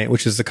with a client,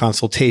 which is the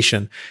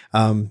consultation.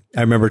 I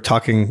remember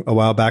talking a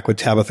while back with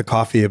Tabitha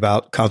Coffey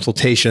about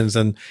consultations,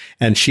 and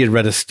she had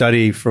read a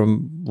study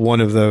from one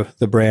of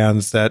the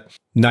brands that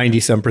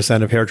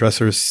 90% of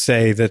hairdressers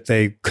say that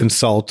they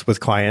consult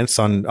with clients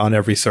on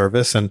every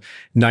service, and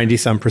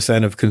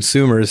 90% of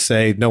consumers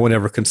say no one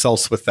ever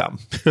consults with them.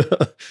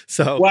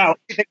 Well,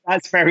 I think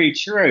that's very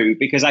true,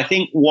 because I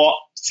think what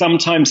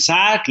sometimes,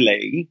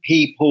 sadly,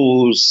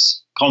 people's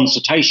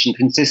consultation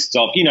consists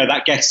of,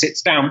 that guest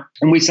sits down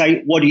and we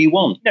say, what do you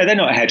want? No, they're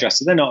not a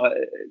hairdresser. They're not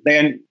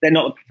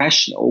a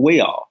professional. We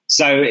are.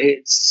 So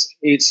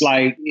it's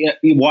like,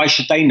 why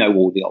should they know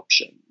all the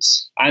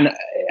options? And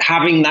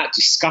having that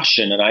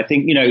discussion. And I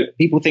think,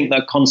 people think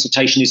that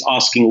consultation is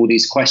asking all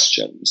these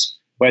questions,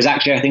 whereas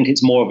actually I think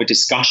it's more of a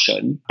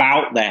discussion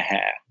about their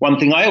hair. One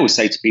thing I always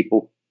say to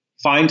people,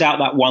 find out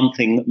that one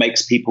thing that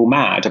makes people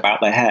mad about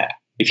their hair.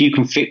 If you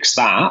can fix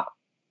that,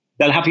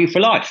 they'll have you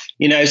for life.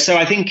 So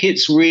I think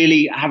it's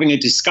really having a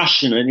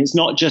discussion, and it's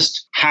not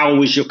just how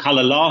was your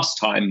color last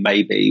time,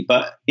 maybe,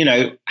 but,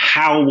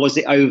 how was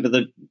it over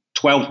the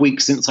 12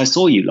 weeks since I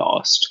saw you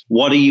last?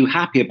 What are you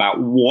happy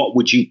about? What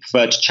would you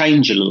prefer to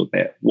change a little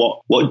bit?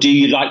 What do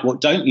you like? What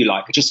don't you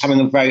like? Just having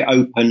a very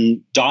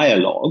open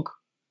dialogue,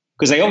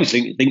 because they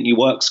obviously think your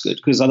work's good,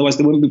 because otherwise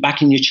they wouldn't be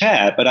back in your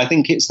chair. But I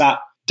think it's that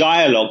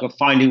dialogue of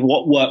finding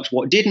what worked,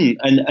 what didn't,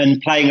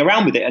 and playing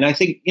around with it. And I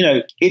think,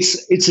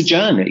 it's a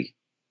journey.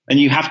 And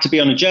you have to be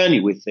on a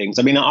journey with things.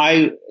 I mean,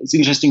 it's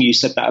interesting you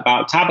said that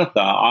about Tabitha.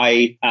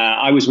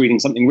 I was reading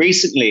something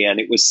recently, and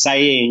it was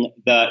saying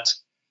that,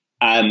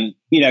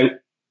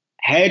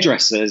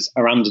 hairdressers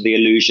are under the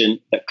illusion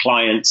that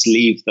clients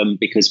leave them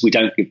because we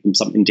don't give them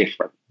something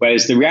different.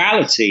 Whereas the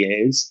reality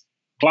is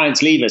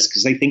clients leave us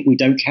because they think we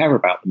don't care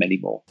about them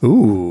anymore.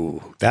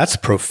 Ooh, that's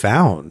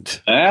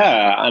profound.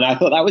 Yeah, and I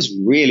thought that was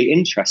really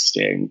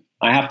interesting,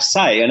 I have to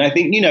say. And I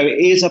think, it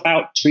is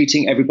about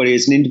treating everybody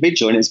as an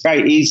individual. And it's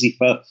very easy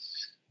for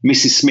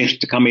Mrs. Smith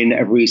to come in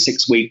every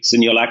 6 weeks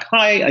and you're like,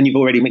 hi, and you've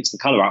already mixed the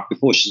colour up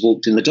before she's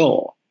walked in the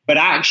door. But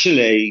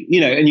actually,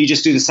 and you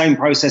just do the same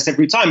process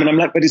every time. And I'm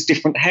like, but it's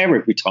different hair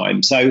every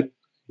time. So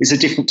it's a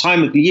different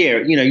time of the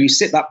year. You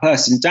sit that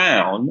person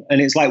down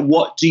and it's like,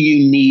 what do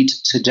you need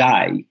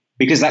today?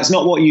 Because that's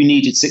not what you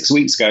needed 6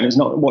 weeks ago. And it's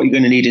not what you're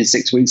going to need in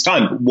 6 weeks'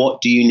 time. But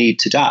what do you need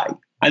today?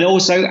 And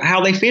also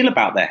how they feel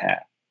about their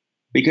hair.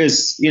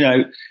 Because,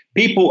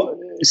 people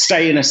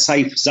stay in a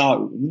safe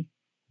zone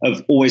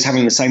of always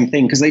having the same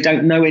thing because they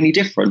don't know any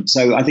different.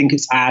 So I think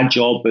it's our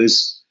job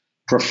as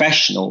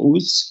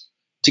professionals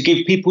to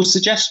give people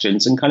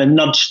suggestions and kind of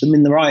nudge them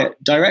in the right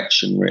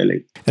direction,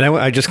 really. And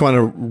I just want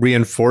to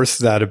reinforce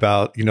that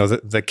about,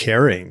 the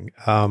caring.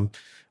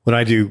 When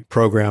I do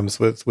programs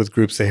with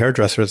groups of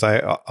hairdressers, I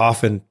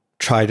often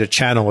try to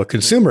channel a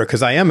consumer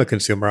because I am a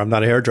consumer. I'm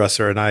not a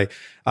hairdresser. And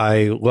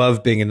I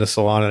love being in the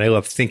salon and I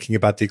love thinking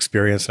about the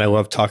experience. And I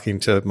love talking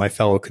to my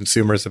fellow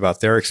consumers about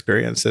their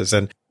experiences.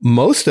 And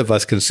most of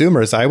us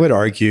consumers, I would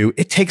argue,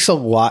 it takes a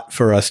lot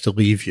for us to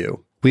leave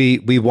you.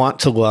 We want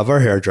to love our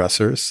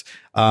hairdressers.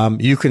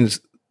 You can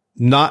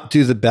not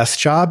do the best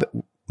job.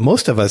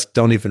 Most of us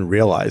don't even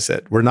realize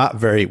it. We're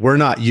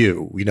not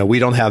you, we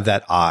don't have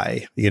that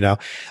eye,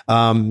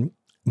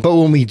 but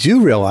when we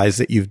do realize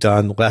that you've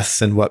done less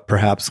than what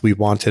perhaps we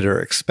wanted or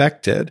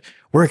expected,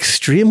 we're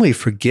extremely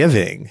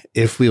forgiving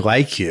if we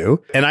like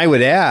you. And I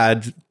would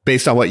add,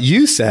 based on what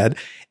you said,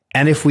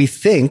 and if we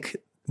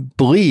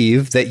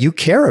believe that you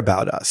care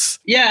about us.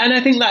 Yeah. And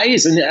I think that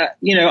is, and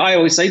I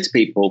always say to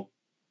people,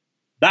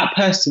 that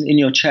person in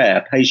your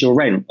chair pays your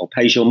rent or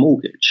pays your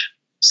mortgage.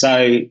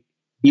 So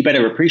you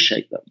better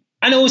appreciate them.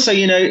 And also,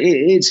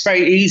 it's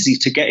very easy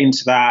to get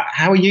into that.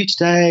 How are you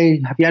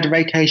today? Have you had a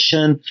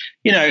vacation?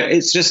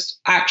 It's just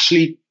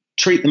actually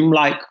treat them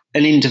like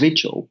an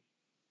individual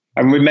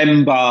and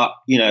remember,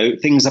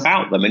 things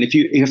about them. And if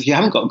you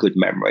haven't got a good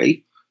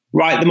memory,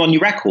 write them on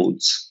your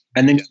records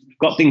and then you've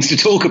got things to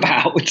talk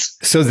about.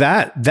 So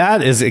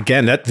that is,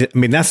 again,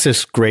 that's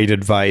just great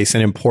advice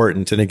and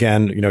important. And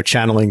again,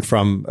 channeling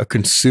from a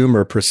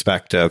consumer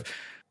perspective.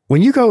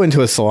 When you go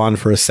into a salon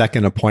for a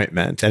second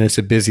appointment and it's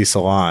a busy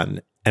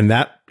salon and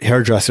that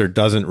hairdresser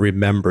doesn't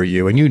remember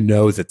you and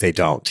that they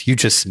don't, you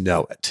just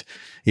know it,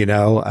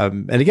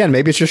 and again,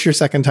 maybe it's just your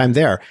second time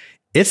there.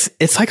 It's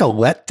like a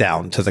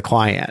letdown to the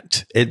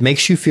client. It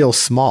makes you feel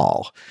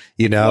small,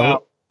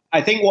 Well,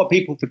 I think what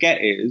people forget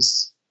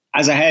is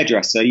as a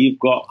hairdresser, you've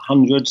got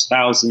hundreds,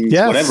 thousands,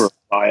 whatever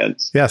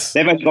clients. Yes.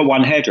 They've only got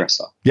one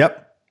hairdresser.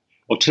 Yep.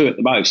 Or two at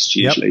the most,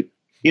 usually.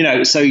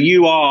 Yep. So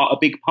you are a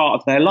big part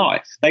of their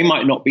life. They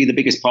might not be the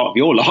biggest part of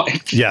your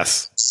life.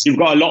 Yes. You've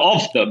got a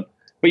lot of them.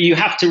 But you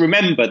have to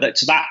remember that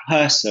to that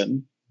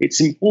person,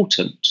 it's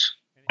important.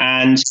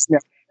 And,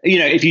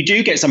 if you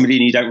do get somebody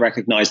and you don't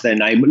recognize their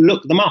name,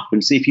 look them up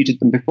and see if you did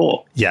them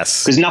before.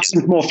 Yes. Because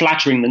nothing's more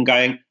flattering than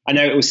going, I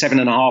know it was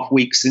 7.5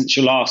 weeks since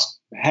your last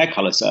hair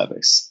color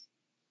service.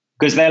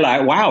 Because they're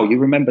like, wow, you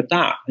remembered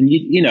that. And,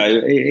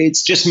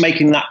 it's just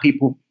making that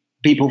people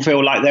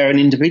feel like they're an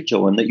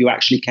individual and that you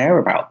actually care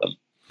about them.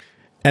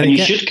 And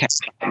you should care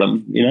about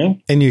them,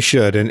 And you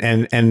should,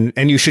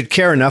 and you should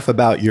care enough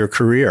about your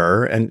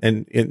career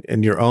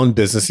and your own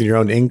business and your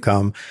own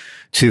income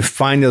to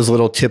find those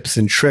little tips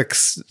and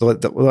tricks.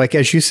 Like,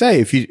 as you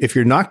say, if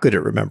you're not good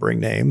at remembering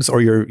names,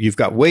 or you've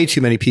got way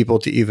too many people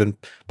to even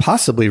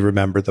possibly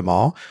remember them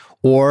all,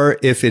 or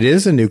if it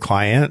is a new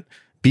client,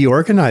 be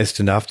organized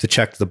enough to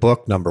check the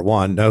book. Number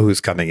one, know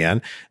who's coming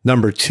in.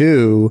 Number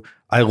two,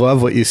 I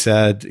love what you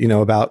said,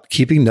 about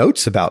keeping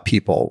notes about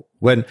people.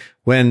 When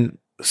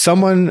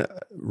someone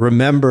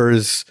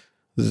remembers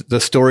the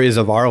stories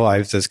of our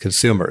lives as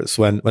consumers,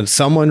 when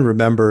someone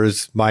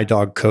remembers my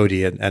dog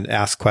Cody and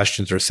asks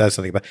questions or says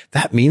something about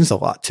that, means a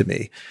lot to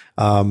me.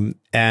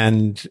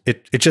 And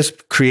it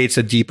just creates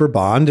a deeper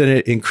bond, and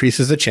it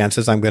increases the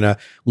chances I'm going to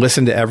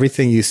listen to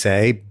everything you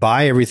say,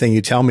 buy everything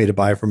you tell me to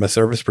buy from a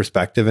service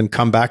perspective, and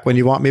come back when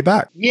you want me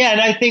back. Yeah. And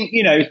I think,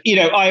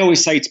 I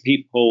always say to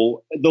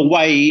people, the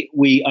way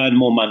we earn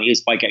more money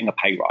is by getting a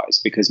pay rise,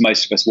 because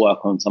most of us work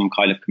on some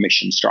kind of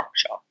commission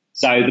structure.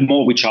 So the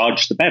more we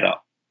charge, the better.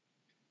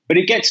 But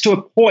it gets to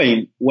a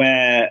point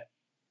where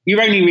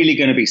you're only really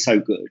going to be so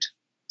good.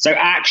 So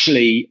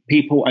actually,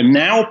 people are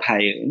now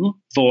paying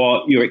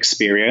for your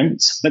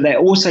experience, but they're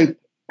also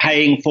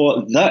paying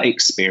for the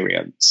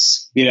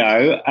experience,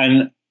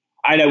 and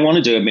I don't want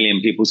to do 1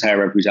 million people's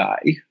hair every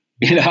day,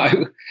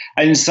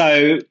 And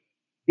so,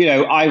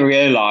 I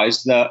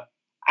realized that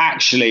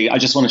actually, I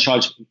just want to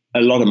charge a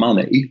lot of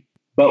money.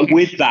 But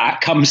with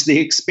that comes the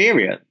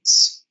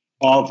experience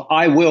of,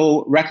 I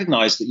will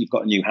recognize that you've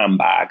got a new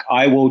handbag.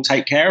 I will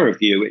take care of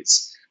you.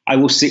 I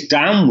will sit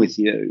down with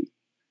you.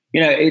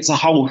 It's a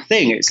whole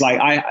thing. It's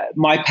like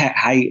my pet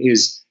hate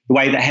is the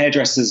way that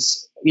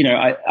hairdressers,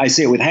 I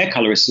see it with hair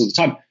colorists all the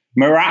time.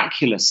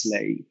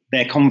 Miraculously,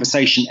 their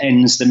conversation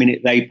ends the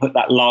minute they put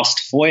that last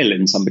foil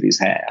in somebody's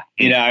hair,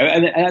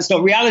 and that's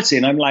not reality.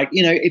 And I'm like,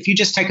 if you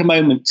just take a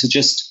moment to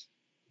just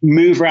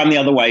move around the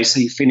other way so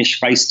you finish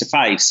face to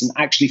face and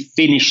actually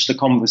finish the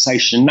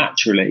conversation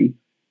naturally,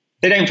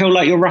 they don't feel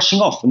like you're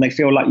rushing off and they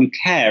feel like you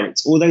care.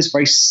 It's all those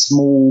very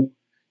small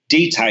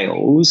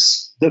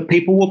details that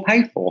people will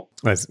pay for.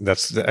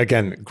 That's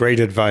again, great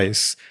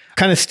advice.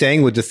 Kind of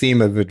staying with the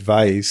theme of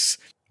advice,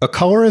 a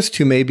colorist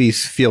who may be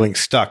feeling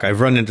stuck.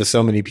 I've run into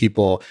so many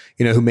people,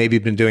 who maybe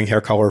have been doing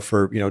hair color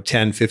for,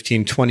 10,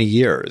 15, 20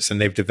 years,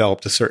 and they've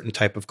developed a certain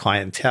type of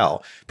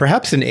clientele,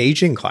 perhaps an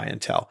aging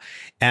clientele,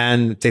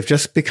 and they've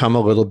just become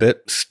a little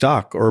bit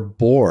stuck or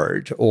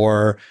bored,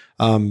 or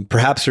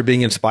perhaps they're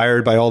being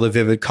inspired by all the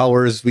vivid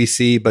colors we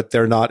see, but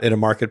they're not in a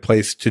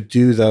marketplace to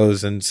do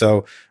those. And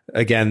so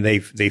again, they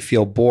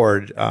feel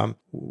bored.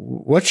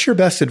 What's your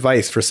best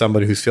advice for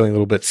somebody who's feeling a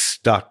little bit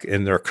stuck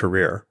in their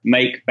career?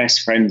 Make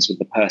best friends with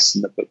the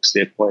person that books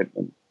the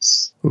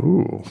appointments.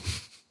 Ooh.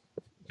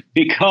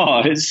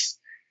 Because,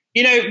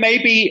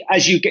 maybe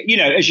as you get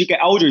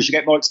older, as you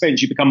get more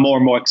experience, you become more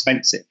and more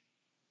expensive.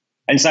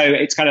 And so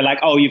it's kind of like,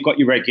 oh, you've got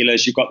your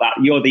regulars, you've got that,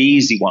 you're the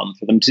easy one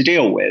for them to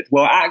deal with.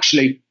 Well,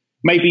 actually,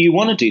 maybe you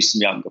want to do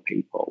some younger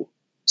people.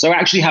 So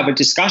actually have a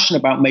discussion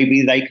about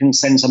maybe they can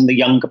send some of the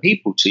younger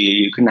people to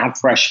you. You can have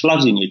fresh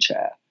blood in your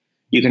chair.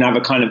 You can have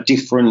a kind of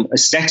different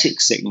aesthetic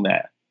sitting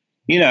there.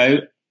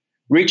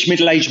 Rich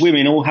middle-aged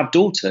women all have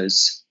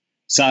daughters.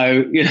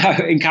 So,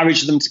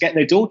 encourage them to get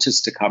their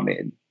daughters to come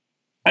in.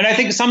 And I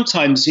think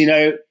sometimes,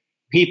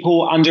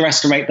 people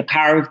underestimate the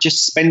power of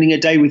just spending a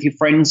day with your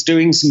friends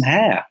doing some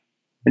hair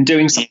and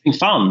doing something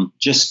fun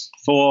just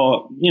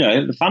for,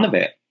 the fun of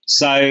it.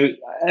 So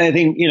I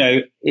think,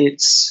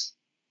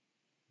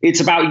 it's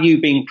about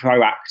you being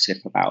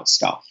proactive about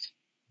stuff.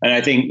 And I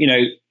think,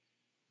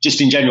 just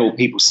in general,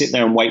 people sit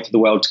there and wait for the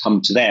world to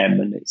come to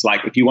them. And it's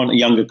like, if you want a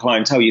younger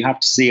clientele, you have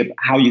to see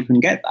how you can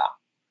get that,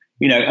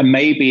 and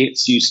maybe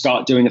it's you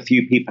start doing a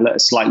few people at a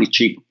slightly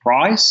cheaper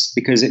price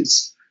because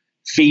it's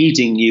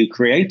feeding you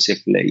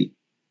creatively.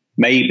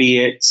 Maybe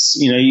it's,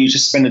 you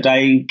just spend a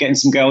day getting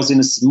some girls in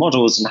as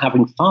models and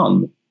having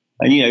fun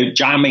and,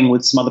 jamming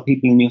with some other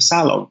people in your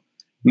salon.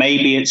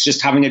 Maybe it's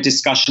just having a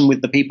discussion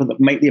with the people that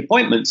make the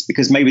appointments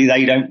because maybe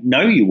they don't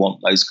know you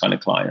want those kind of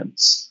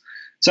clients.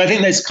 So I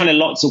think there's kind of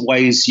lots of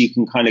ways you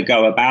can kind of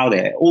go about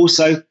it.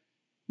 Also,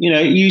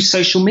 use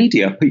social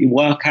media, put your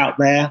work out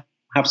there,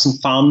 have some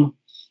fun,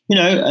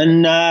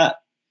 and,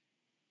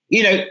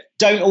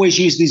 don't always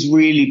use these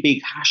really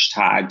big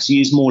hashtags.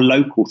 Use more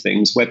local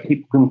things where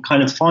people can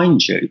kind of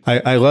find you.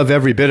 I love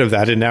every bit of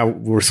that. And now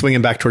we're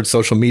swinging back towards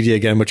social media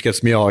again, which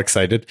gets me all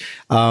excited.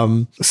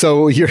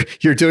 So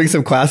you're doing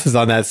some classes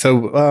on that.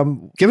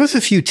 So give us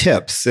a few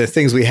tips,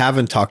 things we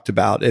haven't talked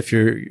about if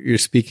you're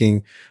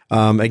speaking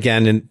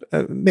again, and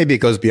maybe it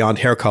goes beyond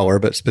hair color,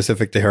 but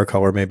specific to hair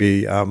color,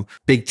 maybe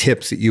big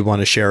tips that you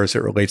want to share as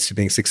it relates to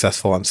being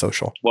successful on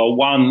social. Well,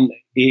 one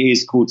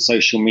is called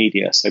social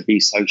media. So be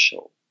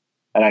social.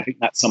 And I think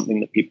that's something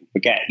that people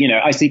forget.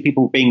 I see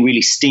people being really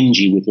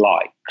stingy with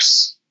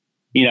likes.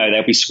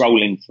 They'll be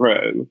scrolling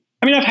through.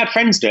 I mean, I've had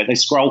friends do it. They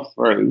scroll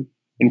through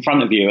in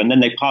front of you and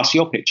then they pass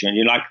your picture and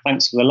you're like,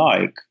 thanks for the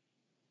like.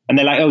 And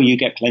they're like, oh, you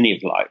get plenty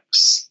of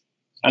likes.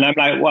 And I'm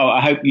like, well,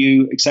 I hope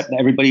you accept that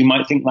everybody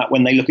might think that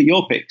when they look at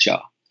your picture.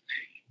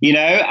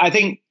 I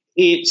think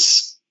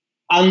it's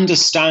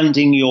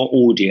understanding your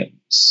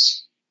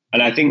audience.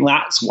 And I think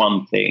that's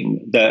one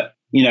thing that,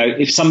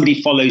 if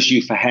somebody follows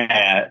you for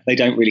hair, they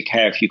don't really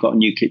care if you've got a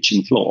new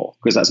kitchen floor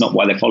because that's not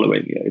why they're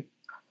following you.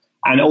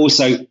 And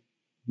also,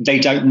 they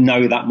don't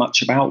know that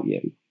much about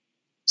you.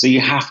 So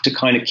you have to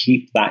kind of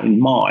keep that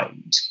in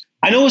mind.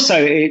 And also,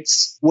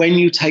 it's when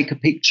you take a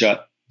picture,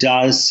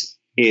 does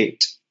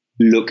it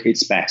look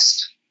its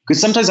best? Because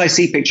sometimes I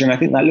see a picture and I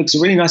think that looks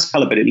a really nice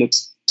color, but it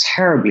looks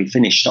terribly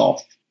finished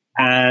off.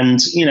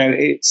 And,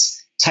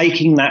 it's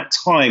taking that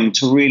time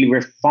to really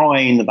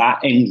refine that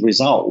end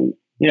result.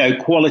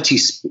 Quality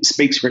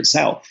speaks for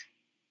itself.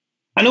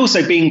 And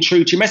also being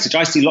true to your message.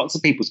 I see lots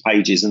of people's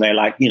pages and they're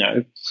like,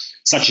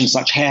 such and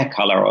such hair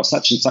color or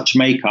such and such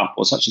makeup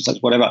or such and such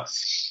whatever.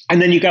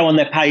 And then you go on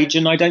their page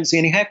and I don't see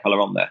any hair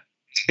color on there.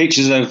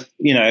 Pictures of,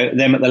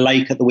 them at the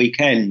lake at the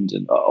weekend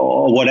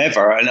or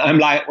whatever. And I'm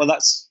like, well,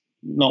 that's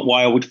not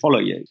why I would follow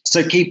you.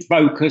 So keep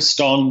focused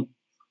on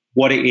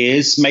what it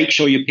is. Make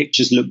sure your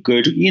pictures look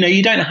good.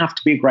 You don't have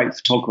to be a great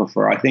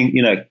photographer. I think,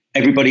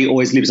 everybody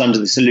always lives under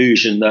this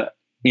illusion that,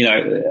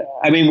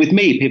 with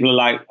me, people are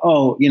like,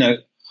 oh,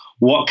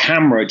 what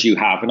camera do you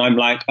have? And I'm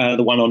like,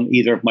 the one on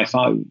either of my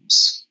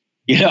phones.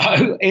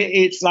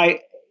 It's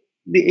like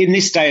in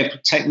this day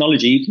of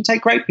technology, you can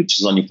take great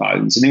pictures on your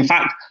phones. And in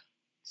fact,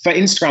 for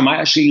Instagram,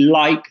 I actually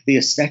like the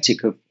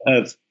aesthetic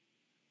of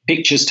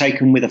pictures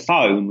taken with a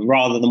phone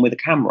rather than with a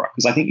camera,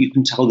 because I think you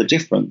can tell the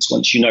difference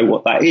once you know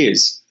what that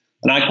is.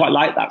 And I quite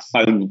like that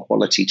phone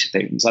quality to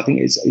things. I think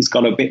it's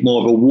got a bit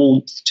more of a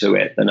warmth to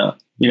it than a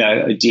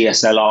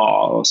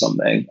DSLR or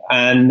something.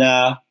 And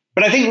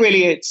but I think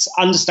really it's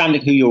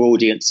understanding who your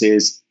audience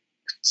is,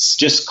 it's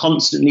just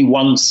constantly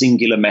one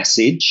singular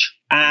message,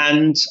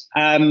 and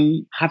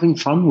having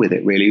fun with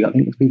it, really. I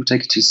think if people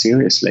take it too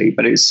seriously,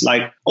 but it's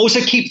like also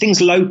keep things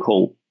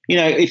local.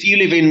 If you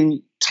live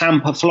in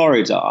Tampa,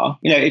 Florida,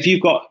 if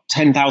you've got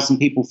 10,000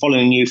 people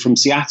following you from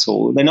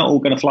Seattle, they're not all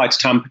going to fly to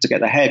Tampa to get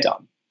their hair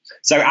done.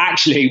 So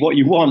actually what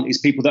you want is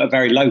people that are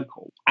very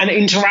local and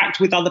interact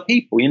with other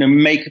people,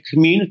 make a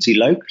community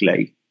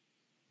locally,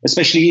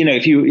 especially,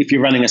 if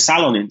you're running a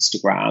salon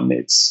Instagram,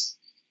 it's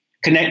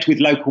connect with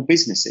local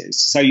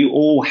businesses. So you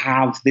all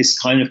have this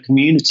kind of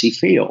community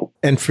feel.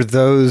 And for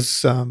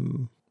those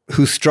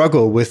who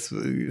struggle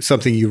with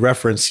something you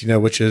referenced,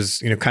 which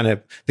is, kind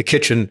of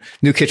the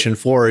new kitchen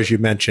floor, as you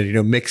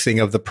mentioned, mixing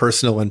of the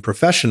personal and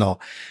professional.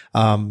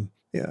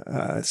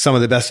 Some of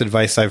the best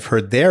advice I've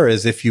heard there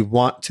is if you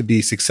want to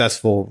be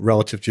successful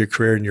relative to your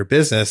career and your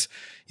business,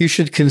 you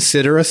should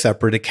consider a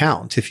separate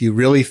account. If you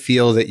really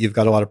feel that you've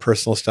got a lot of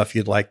personal stuff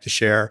you'd like to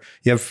share,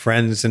 you have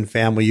friends and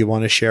family you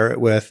want to share it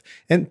with,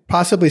 and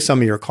possibly some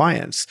of your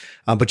clients,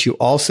 but you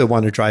also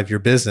want to drive your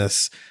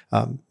business,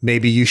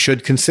 maybe you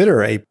should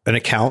consider an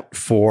account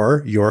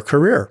for your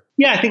career.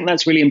 Yeah, I think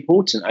that's really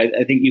important.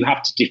 I think you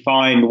have to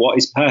define what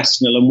is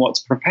personal and what's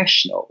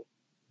professional.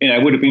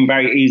 It would have been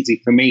very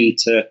easy for me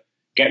to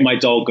get my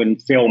dog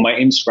and fill my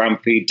Instagram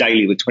feed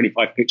daily with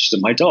 25 pictures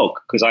of my dog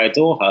because I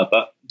adore her.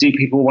 But do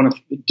people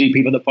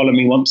that follow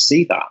me want to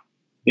see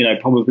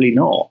that? Probably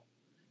not.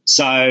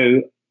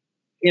 So,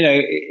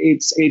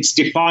 it's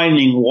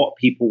defining what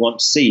people want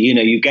to see.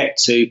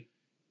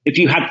 If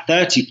you had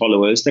 30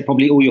 followers, they're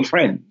probably all your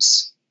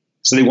friends.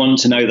 So they want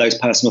to know those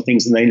personal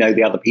things and they know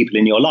the other people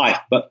in your life.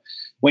 But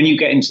when you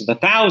get into the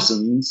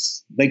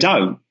thousands, they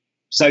don't.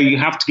 So you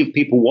have to give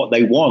people what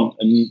they want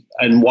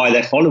and why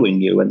they're following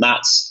you. And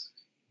that's,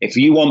 if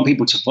you want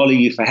people to follow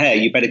you for hair,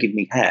 you better give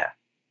me hair.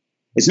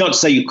 It's not to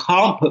say you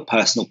can't put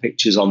personal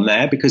pictures on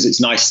there because it's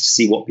nice to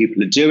see what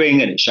people are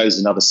doing and it shows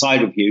another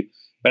side of you.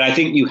 But I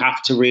think you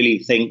have to really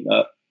think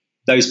that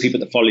those people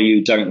that follow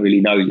you don't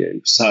really know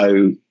you.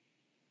 So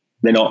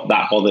they're not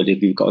that bothered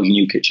if you've got a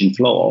new kitchen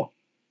floor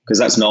because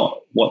that's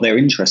not what they're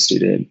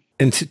interested in.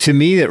 And to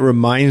me, it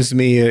reminds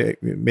me,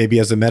 maybe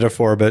as a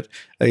metaphor, but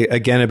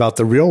again, about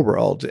the real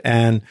world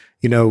and,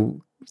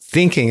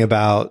 thinking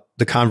about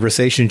the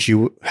conversations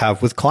you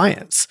have with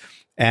clients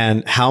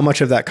and how much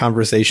of that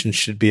conversation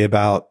should be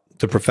about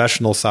the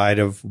professional side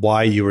of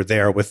why you were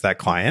there with that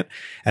client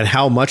and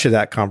how much of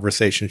that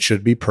conversation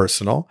should be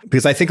personal.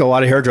 Because I think a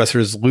lot of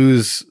hairdressers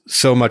lose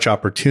so much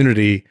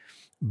opportunity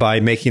by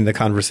making the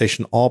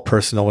conversation all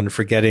personal and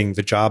forgetting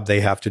the job they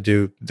have to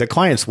do that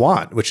clients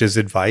want, which is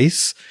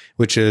advice,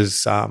 which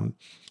is,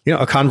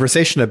 a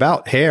conversation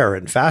about hair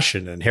and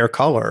fashion and hair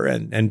color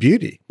and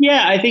beauty.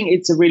 Yeah, I think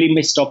it's a really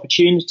missed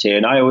opportunity.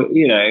 And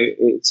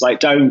it's like,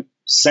 don't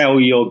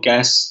sell your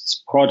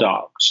guests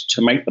product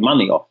to make the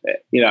money off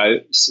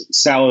it.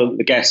 Sell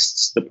the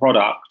guests the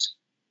product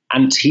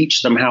and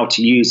teach them how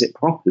to use it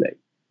properly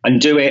and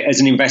do it as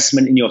an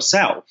investment in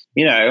yourself.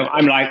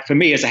 I'm like, for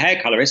me as a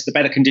hair colorist, the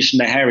better condition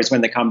their hair is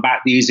when they come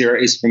back, the easier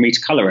it is for me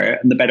to color it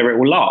and the better it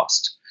will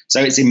last. So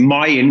it's in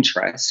my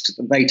interest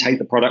that they take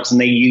the products and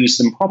they use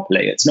them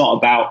properly. It's not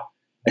about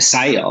a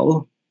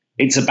sale.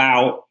 It's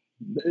about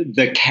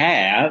the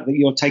care that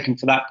you're taking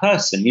for that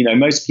person.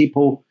 Most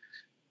people,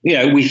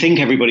 we think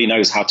everybody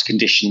knows how to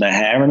condition their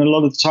hair. And a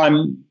lot of the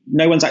time,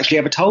 no one's actually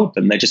ever told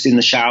them. They're just in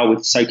the shower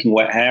with soaking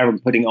wet hair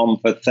and putting it on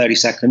for 30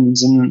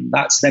 seconds and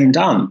that's them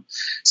done.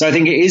 So I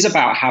think it is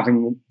about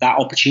having that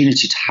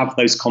opportunity to have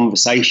those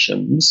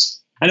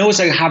conversations and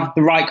also have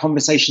the right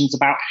conversations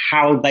about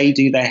how they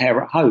do their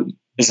hair at home.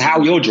 Because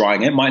how you're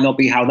drying it might not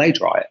be how they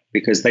dry it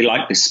because they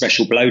like this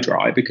special blow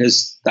dry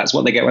because that's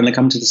what they get when they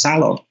come to the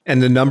salon.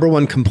 And the number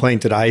one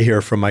complaint that I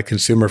hear from my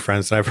consumer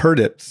friends, and I've heard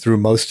it through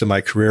most of my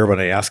career when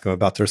I ask them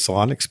about their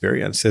salon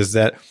experience, is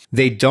that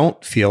they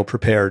don't feel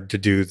prepared to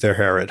do their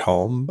hair at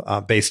home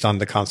based on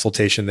the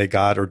consultation they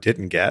got or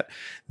didn't get.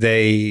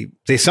 They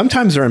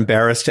sometimes are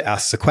embarrassed to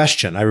ask the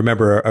question. I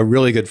remember a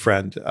really good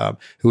friend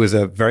who was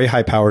a very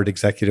high-powered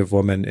executive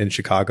woman in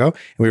Chicago, and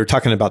we were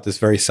talking about this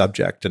very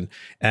subject,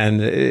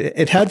 and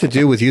it had to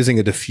do with using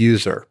a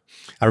diffuser.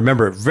 I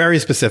remember it very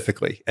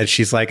specifically. And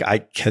she's like, I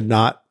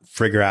cannot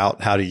figure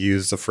out how to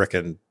use the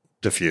frickin'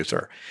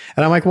 diffuser.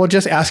 And I'm like, well,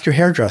 just ask your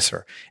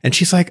hairdresser. And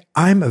she's like,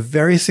 I'm a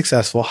very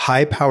successful,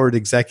 high-powered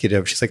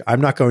executive. She's like,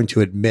 I'm not going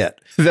to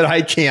admit that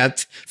I can't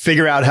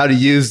figure out how to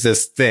use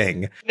this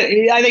thing.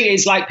 I think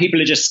it's like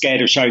people are just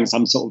scared of showing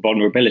some sort of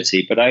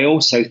vulnerability. But I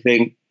also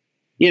think,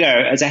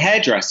 as a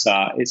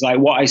hairdresser, it's like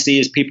what I see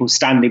is people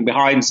standing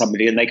behind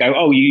somebody and they go,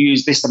 oh, you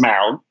use this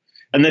amount.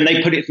 And then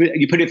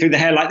you put it through the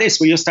hair like this,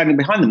 where you're standing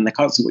behind them. They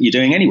can't see what you're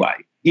doing anyway.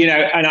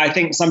 And I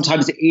think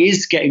sometimes it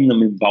is getting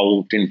them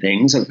involved in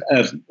things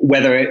of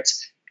whether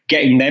it's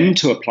getting them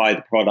to apply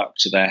the product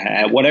to their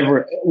hair,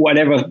 whatever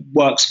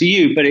works for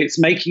you. But it's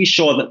making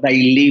sure that they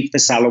leave the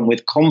salon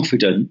with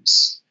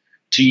confidence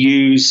to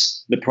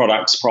use the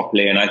products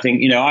properly. And I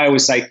think, I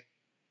always say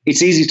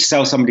it's easy to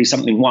sell somebody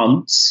something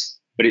once,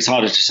 but it's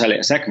harder to sell it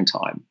a second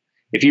time.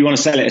 If you want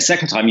to sell it a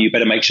second time, you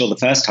better make sure the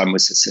first time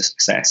was a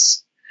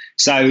success.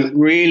 So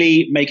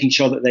really making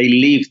sure that they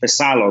leave the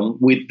salon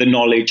with the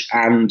knowledge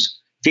and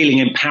feeling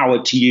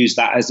empowered to use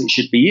that as it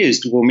should be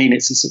used will mean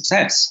it's a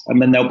success.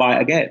 And then they'll buy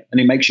it again.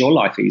 And it makes your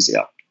life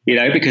easier,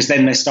 because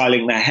then they're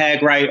styling their hair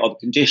great or the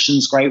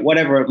conditions great,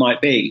 whatever it might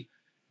be.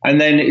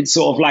 And then it's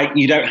sort of like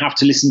you don't have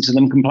to listen to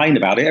them complain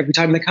about it every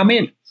time they come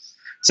in.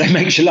 So it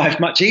makes your life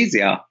much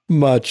easier.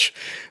 Much.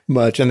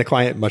 And the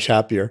client much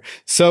happier.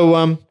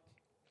 So,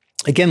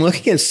 again,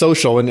 looking at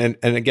social and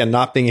again,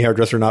 not being a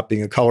hairdresser, not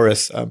being a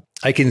colorist,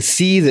 I can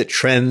see that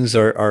trends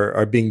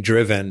are being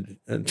driven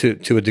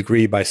to a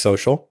degree by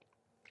social.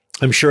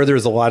 I'm sure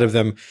there's a lot of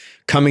them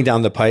coming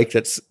down the pike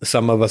that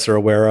some of us are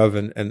aware of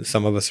and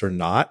some of us are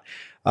not.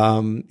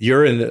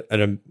 You're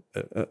in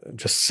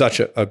just such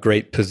a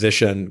great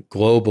position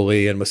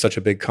globally and with such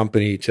a big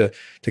company to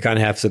kind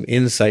of have some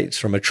insights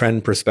from a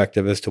trend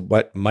perspective as to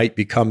what might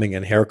be coming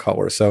in hair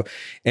color. So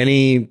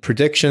any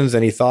predictions,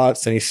 any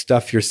thoughts, any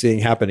stuff you're seeing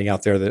happening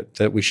out there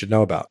that we should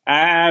know about?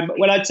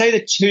 Well, I'd say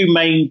the two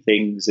main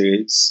things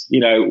is,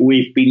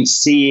 we've been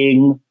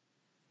seeing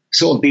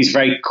sort of these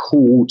very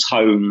cool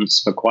tones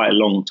for quite a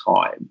long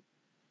time.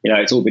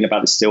 It's all been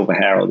about the silver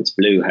hair or this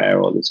blue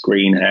hair or this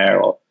green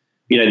hair or,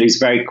 these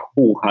very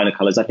cool kind of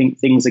colors. I think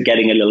things are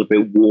getting a little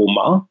bit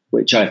warmer,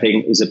 which I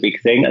think is a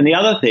big thing. And the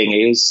other thing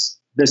is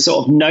the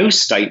sort of no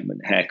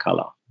statement hair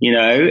color.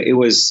 It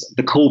was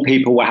the cool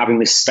people were having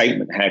this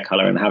statement hair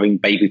color and having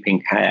baby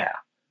pink hair,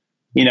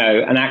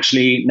 and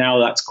actually now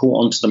that's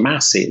caught onto the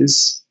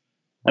masses.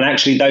 And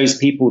actually those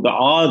people that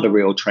are the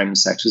real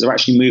trendsetters are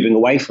actually moving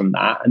away from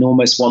that and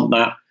almost want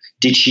that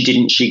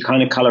didn't she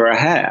kind of color her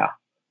hair.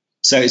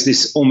 So it's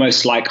this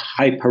almost like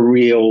hyper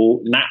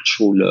real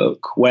natural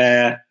look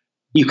where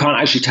you can't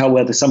actually tell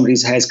whether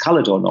somebody's hair is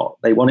colored or not.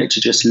 They want it to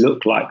just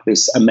look like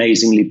this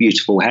amazingly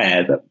beautiful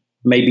hair that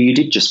maybe you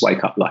did just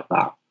wake up like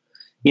that,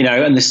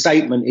 and the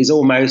statement is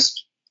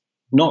almost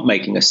not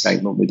making a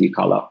statement with your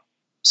color.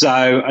 So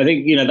I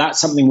think, that's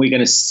something we're going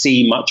to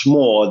see much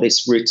more,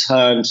 this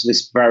return to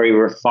this very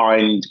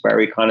refined,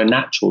 very kind of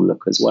natural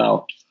look as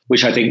well,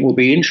 which I think will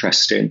be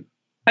interesting.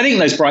 I think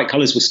those bright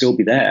colors will still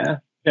be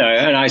there,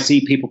 and I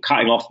see people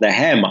cutting off their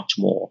hair much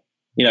more,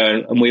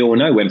 and we all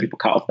know when people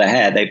cut off their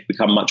hair, they've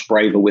become much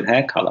braver with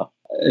hair color.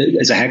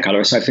 As a hair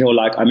colorist, I feel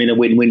like I'm in a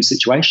win-win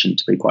situation,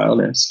 to be quite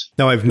honest.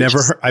 No, I've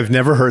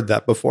never heard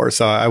that before.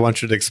 So I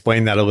want you to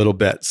explain that a little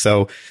bit.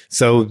 So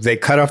they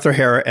cut off their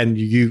hair, and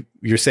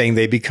you're saying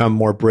they become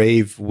more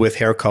brave with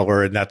hair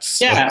color, and that's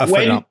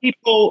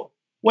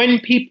when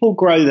people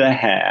grow their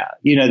hair,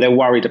 they're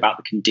worried about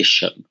the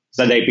condition,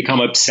 so they become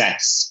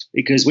obsessed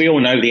because we all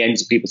know the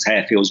ends of people's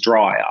hair feels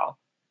drier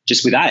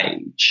just with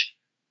age.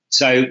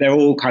 So they're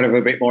all kind of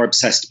a bit more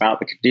obsessed about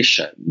the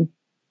condition,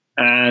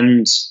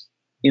 and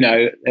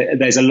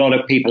there's a lot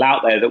of people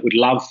out there that would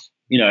love,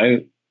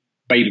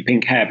 baby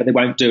pink hair, but they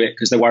won't do it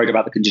because they're worried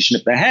about the condition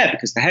of their hair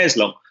because the hair's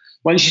long.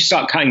 Once you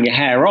start cutting your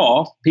hair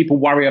off, people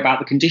worry about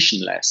the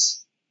condition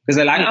less because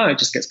they're like, oh, it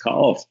just gets cut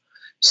off.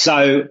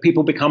 So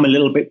people become a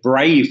little bit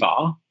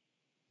braver.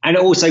 And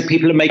also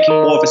people are making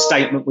more of a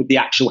statement with the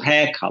actual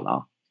hair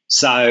color.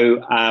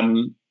 So I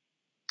think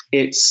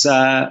it's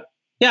a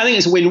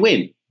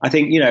win-win. I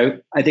think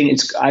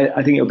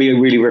it'll be a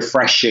really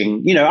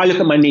refreshing, I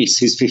look at my niece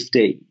who's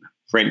 15.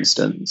 For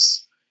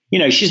instance,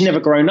 she's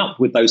never grown up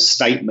with those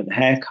statement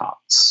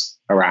haircuts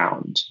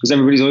around because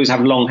everybody's always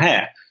having long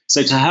hair.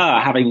 So to her,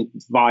 having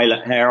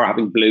violet hair or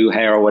having blue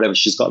hair or whatever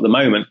she's got at the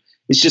moment,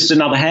 it's just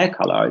another hair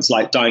color. It's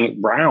like dyeing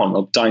it brown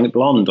or dyeing it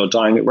blonde or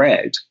dyeing it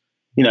red.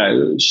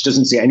 She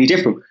doesn't see it any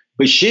different.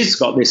 But she's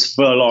got this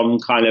full-on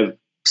kind of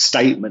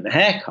statement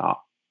haircut,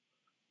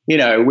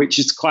 which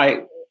is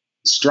quite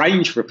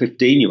strange for a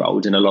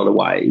 15-year-old in a lot of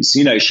ways.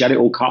 She had it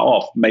all cut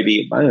off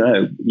maybe, I don't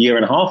know, a year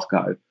and a half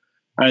ago.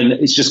 And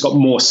it's just got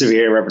more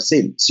severe ever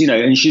since,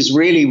 and she's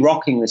really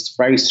rocking this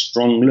very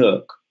strong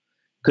look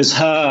because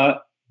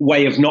her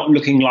way of not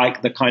looking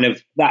like the kind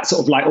of that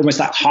sort of like almost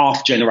that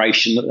half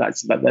generation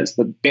that's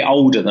a bit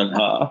older than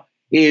her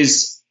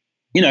is,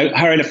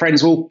 her and her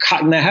friends were all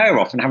cutting their hair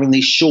off and having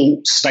these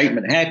short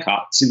statement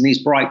haircuts in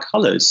these bright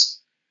colors.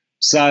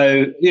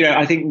 So,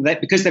 I think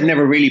that because they've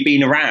never really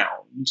been around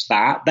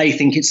that, they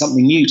think it's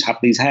something new to have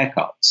these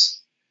haircuts.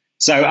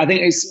 So I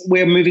think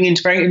we're moving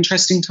into very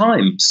interesting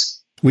times.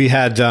 We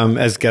had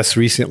as guests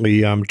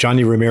recently,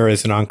 Johnny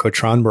Ramirez and Anko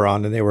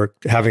Tranbaran, and they were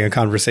having a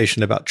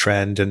conversation about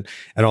trend and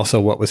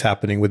also what was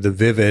happening with the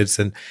Vivids.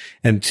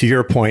 And to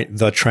your point,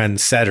 the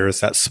trend setters,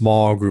 that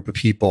small group of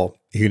people,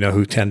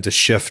 who tend to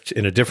shift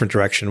in a different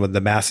direction when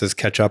the masses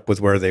catch up with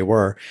where they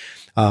were.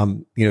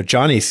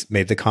 Johnny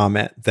made the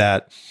comment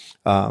that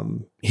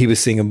he was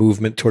seeing a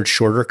movement towards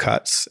shorter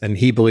cuts, and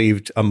he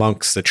believed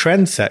amongst the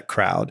trend set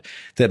crowd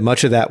that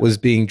much of that was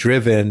being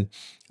driven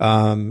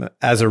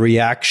as a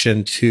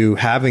reaction to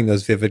having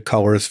those vivid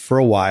colors for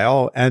a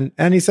while. And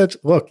he said,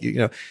 look,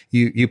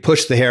 you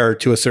push the hair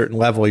to a certain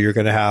level, you're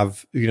going to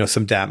have,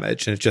 some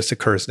damage, and it just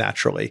occurs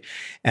naturally.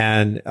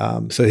 And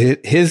so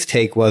his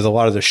take was a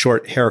lot of the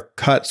short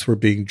haircuts were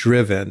being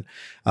driven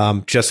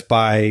just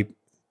by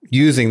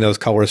using those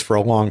colors for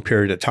a long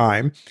period of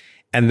time.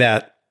 And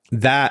that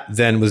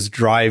then was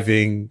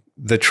driving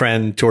the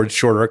trend towards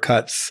shorter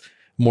cuts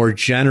more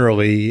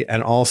generally,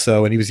 and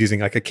he was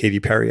using like a Katy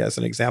Perry as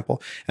an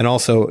example, and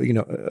also,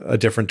 a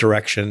different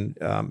direction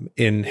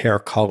in hair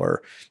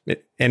color.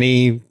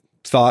 Any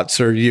thoughts,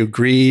 or do you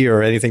agree,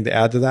 or anything to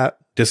add to that?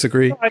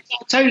 Disagree? I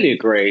totally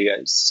agree.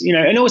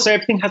 And also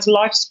everything has a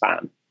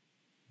lifespan.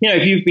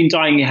 If you've been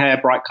dyeing your hair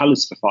bright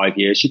colors for 5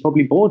 years, you're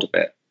probably bored of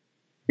it.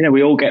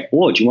 We all get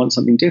bored. You want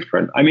something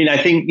different. I mean, I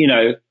think,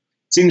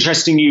 it's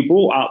interesting you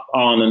brought up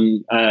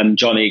Arn and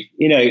Johnny.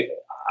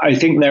 I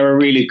think they're a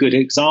really good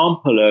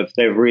example of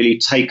they've really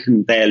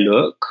taken their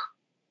look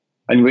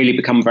and really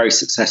become very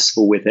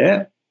successful with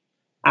it.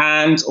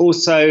 And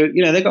also,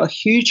 they've got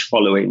huge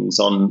followings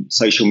on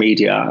social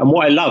media. And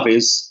what I love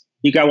is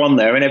you go on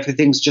there and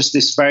everything's just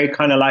this very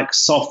kind of like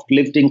soft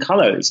lived in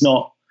color. It's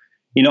not,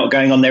 you're not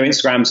going on their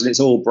Instagrams and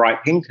it's all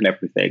bright pink and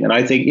everything. And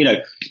I think,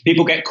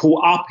 people get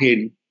caught up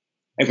in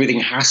everything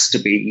has to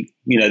be,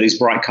 these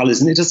bright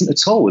colors, and it doesn't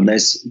at all. And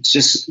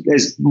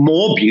there's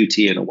more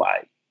beauty in a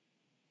way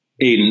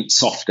in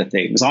softer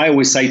things. I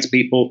always say to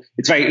people,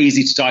 it's very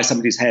easy to dye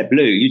somebody's hair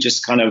blue. You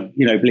just kind of,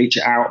 bleach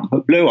it out and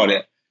put blue on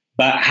it.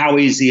 But how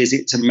easy is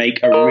it to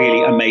make a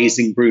really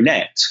amazing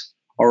brunette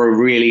or a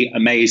really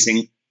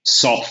amazing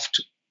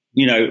soft,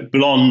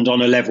 blonde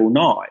on a level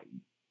 9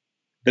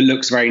 that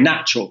looks very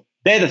natural?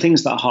 They're the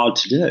things that are hard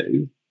to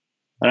do.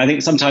 And I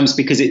think sometimes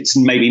because it's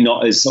maybe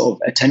not as sort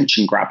of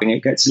attention grabbing,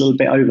 it gets a little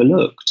bit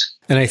overlooked.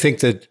 And I think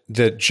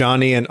that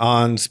Johnny and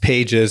Ann's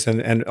pages,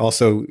 and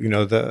also,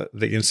 the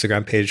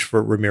Instagram page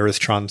for Ramirez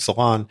Tron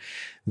Salon,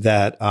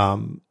 that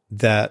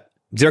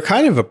they're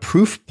kind of a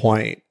proof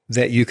point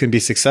that you can be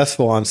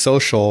successful on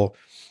social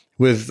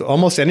with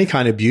almost any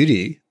kind of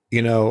beauty.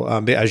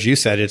 As you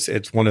said,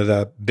 it's one of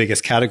the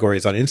biggest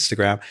categories on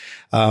Instagram,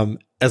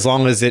 as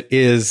long as it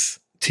is,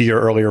 to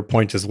your earlier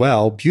point as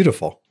well,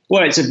 beautiful.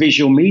 Well, it's a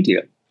visual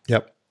medium.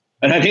 Yep.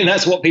 And I think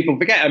that's what people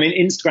forget. I mean,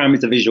 Instagram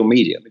is a visual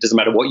medium. It doesn't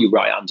matter what you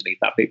write underneath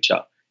that picture.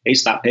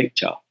 It's that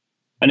picture.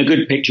 And a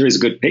good picture is a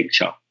good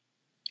picture.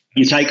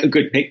 You take a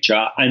good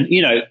picture and,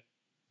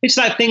 it's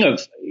that thing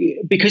of,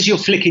 because you're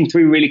flicking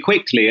through really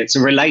quickly, it's a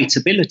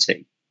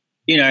relatability.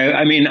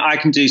 I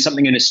can do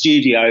something in a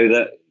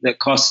studio that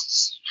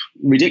costs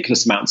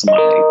ridiculous amounts of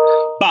money.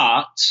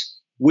 But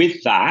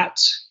with that,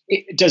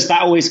 does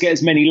that always get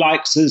as many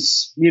likes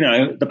as,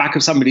 the back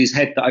of somebody's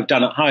head that I've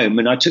done at home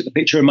and I took the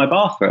picture in my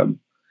bathroom,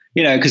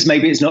 because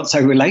maybe it's not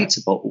so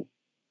relatable.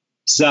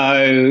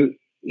 So,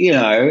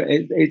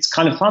 it's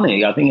kind of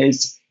funny. I think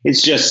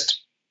it's just,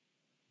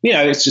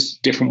 it's just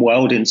a different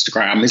world,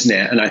 Instagram, isn't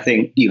it? And I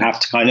think you have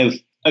to kind of,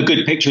 a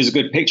good picture is a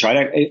good picture.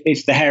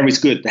 If the hair is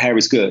good, the hair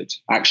is good.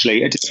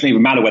 Actually, it doesn't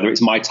even matter whether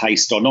it's my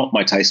taste or not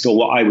my taste or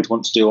what I would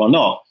want to do or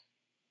not.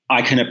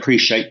 I can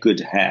appreciate good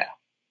hair.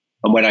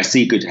 And when I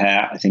see good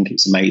hair, I think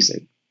it's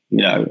amazing.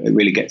 It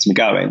really gets me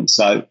going.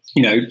 So,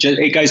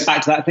 it goes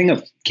back to that thing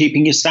of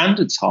keeping your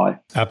standards high.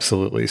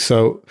 Absolutely.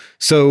 So,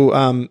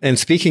 and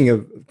speaking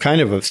of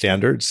kind of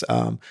standards,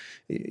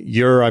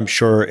 you're, I'm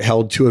sure,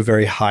 held to a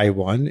very high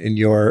one in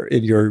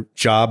your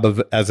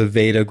job as a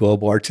Veda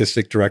Global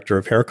Artistic Director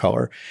of Hair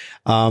Color.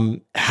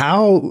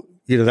 How,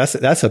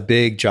 that's a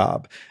big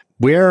job.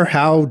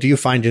 How do you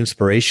find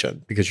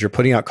inspiration? Because you're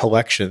putting out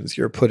collections,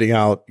 you're putting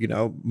out,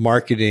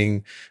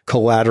 marketing,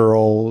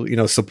 collateral,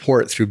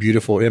 support through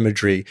beautiful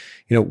imagery.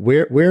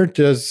 Where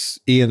does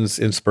Ian's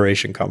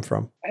inspiration come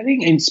from? I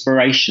think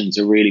inspiration's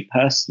a really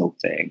personal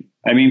thing.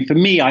 I mean, for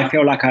me, I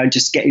feel like I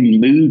just get in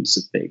moods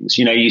of things.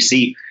 You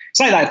see, it's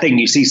like that thing,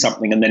 you see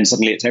something and then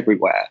suddenly it's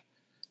everywhere.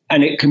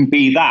 And it can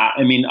be that.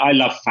 I mean, I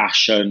love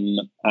fashion.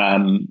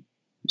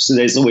 So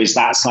there's always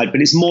that side,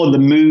 but it's more the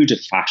mood of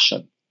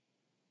fashion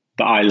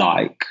that I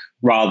like,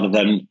 rather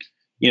than,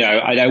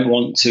 I don't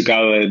want to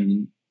go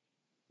and,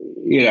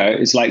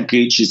 it's like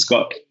Gucci's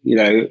got,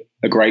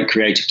 a great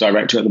creative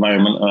director at the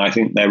moment, and I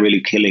think they're really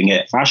killing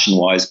it fashion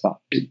wise, but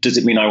does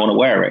it mean I want to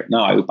wear it?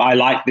 No, I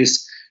like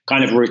this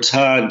kind of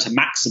return to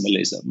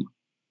maximalism,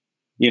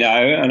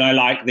 and I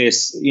like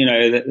this,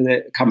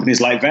 the companies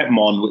like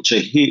Vetements, which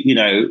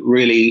are,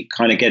 really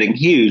kind of getting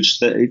huge,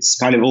 that it's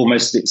kind of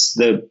almost, it's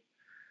the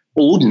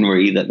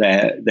ordinary that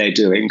they're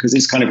doing, because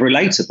it's kind of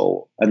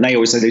relatable, and they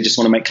always say they just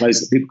want to make clothes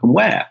that people can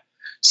wear.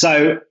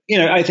 So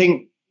I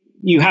think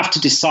you have to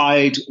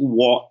decide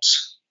what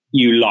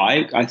you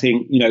like. I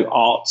think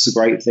art's a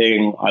great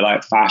thing. I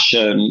like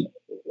fashion.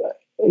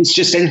 It's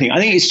just anything. I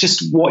think it's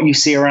just what you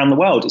see around the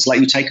world. It's like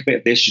you take a bit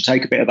of this, you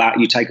take a bit of that,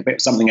 you take a bit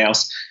of something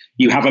else,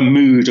 you have a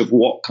mood of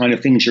what kind of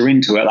things you're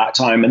into at that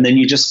time, and then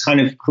you just kind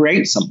of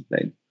create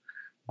something.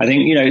 I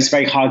think, it's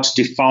very hard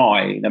to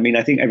define. I mean,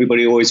 I think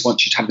everybody always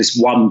wants you to have this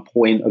one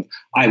point of,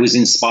 I was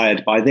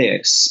inspired by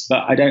this,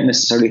 but I don't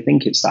necessarily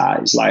think it's that.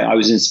 It's like I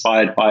was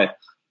inspired by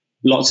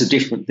lots of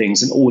different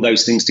things, and all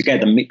those things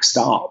together mixed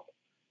up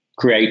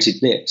created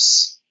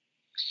this.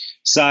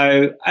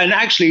 So, and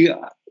actually,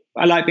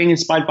 I like being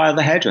inspired by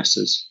other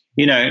hairdressers.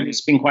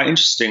 It's been quite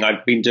interesting.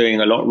 I've been doing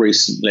a lot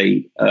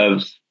recently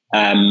of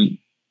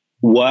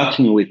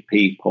working with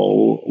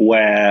people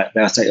where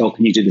they'll say, oh,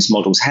 can you do this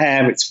model's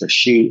hair? It's for a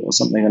shoot or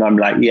something. And I'm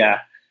like, yeah.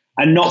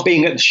 And not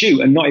being at the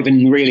shoot and not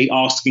even really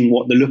asking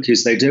what the look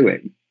is they're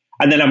doing.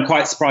 And then I'm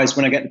quite surprised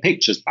when I get the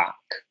pictures back,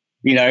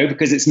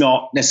 because it's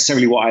not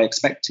necessarily what I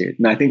expected.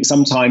 And I think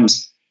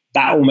sometimes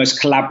that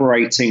almost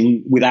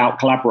collaborating without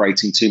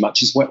collaborating too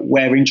much is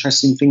where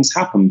interesting things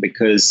happen,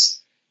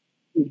 because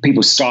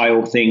people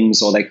style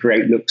things or they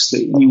create looks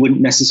that you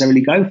wouldn't necessarily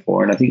go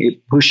for. And I think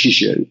it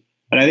pushes you.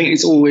 And I think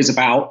it's always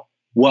about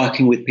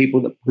working with people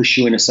that push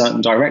you in a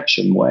certain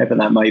direction, whatever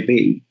that may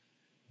be,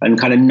 and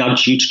kind of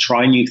nudge you to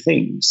try new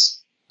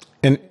things.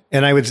 And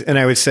I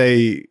would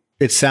say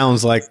it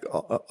sounds like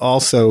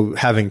also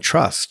having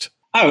trust.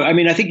 Oh, I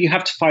mean, I think you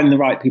have to find the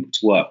right people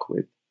to work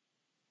with.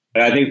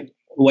 And I think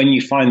when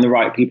you find the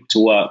right people to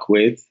work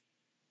with,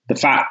 the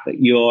fact that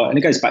and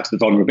it goes back to the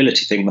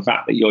vulnerability thing, the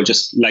fact that you're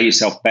just lay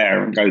yourself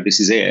bare and go, this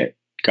is it,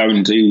 go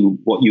and do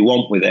what you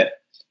want with it,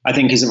 I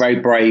think is a very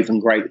brave and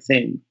great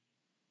thing.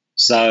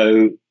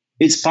 So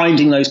it's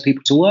finding those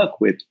people to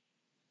work with.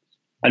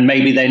 And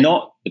maybe they're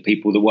not the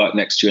people that work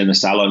next to you in the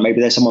salon.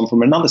 Maybe they're someone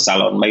from another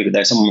salon. Maybe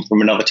they're someone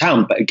from another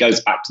town. But it goes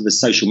back to the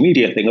social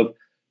media thing of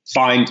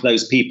find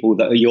those people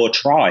that are your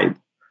tribe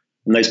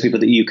and those people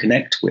that you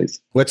connect with.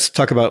 Let's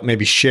talk about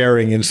maybe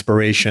sharing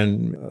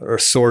inspiration or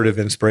sort of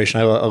inspiration.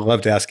 I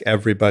love to ask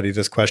everybody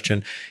this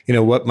question.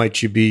 What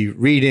might you be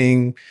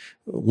reading,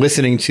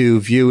 listening to,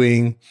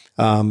 viewing,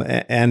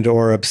 and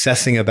or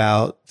obsessing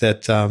about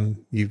that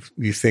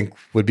you think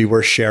would be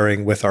worth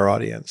sharing with our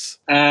audience?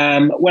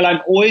 Well,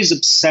 I'm always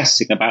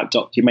obsessing about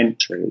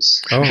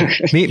documentaries. Oh,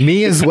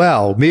 me as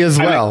well. Me as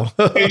well.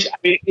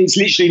 It's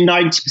literally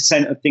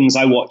 90% of things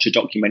I watch are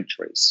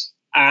documentaries.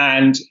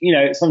 And,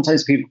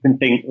 sometimes people can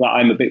think that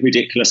I'm a bit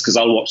ridiculous because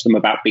I'll watch them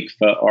about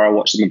Bigfoot or I'll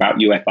watch them about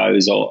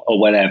UFOs or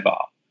whatever.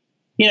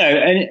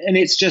 And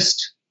it's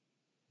just,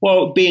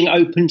 being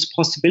open to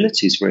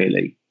possibilities,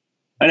 really.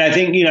 And I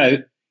think,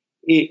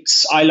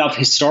 I love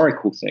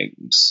historical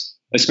things,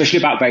 especially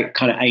about very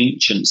kind of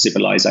ancient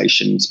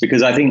civilizations,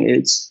 because I think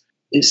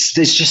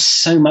there's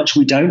just so much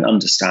we don't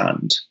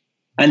understand.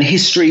 And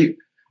history,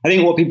 I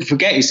think what people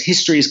forget is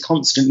history is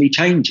constantly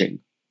changing,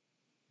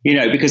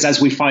 because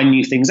as we find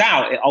new things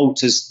out, it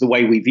alters the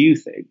way we view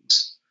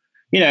things,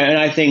 and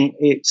I think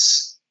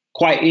it's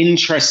quite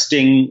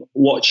interesting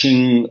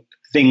watching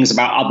things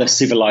about other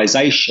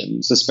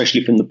civilizations,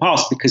 especially from the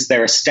past, because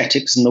their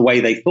aesthetics and the way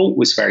they thought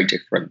was very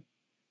different.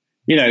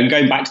 And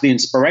going back to the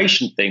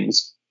inspiration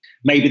things,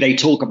 maybe they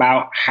talk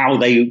about how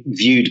they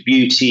viewed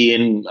beauty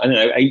in,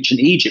 ancient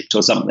Egypt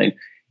or something.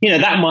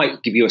 That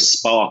might give you a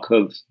spark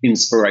of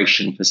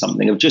inspiration for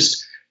something, of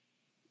just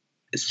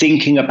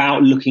thinking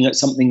about looking at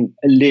something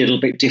a little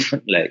bit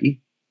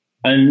differently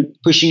and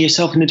pushing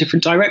yourself in a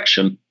different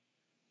direction.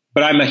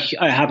 But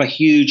I have a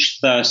huge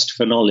thirst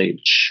for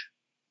knowledge.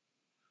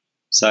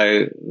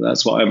 So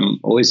that's what I'm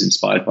always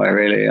inspired by,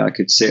 really. I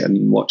could sit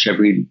and watch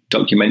every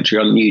documentary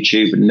on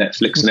YouTube and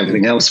Netflix and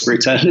everything else for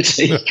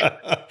eternity.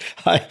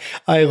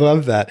 I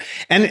love that.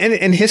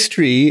 And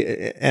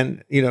history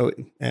and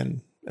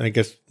I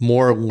guess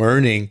more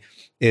learning,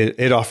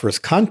 it offers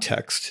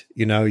context.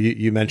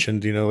 You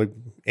mentioned,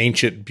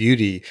 ancient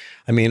beauty.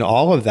 I mean,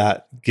 all of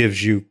that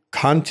gives you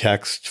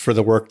context for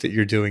the work that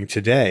you're doing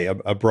today,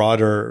 a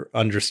broader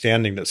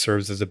understanding that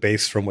serves as a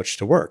base from which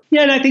to work.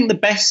 Yeah, and I think the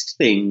best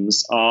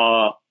things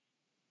are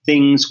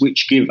things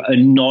which give a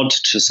nod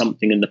to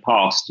something in the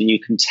past, and you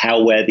can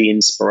tell where the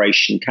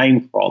inspiration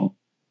came from,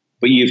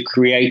 but you've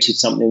created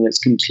something that's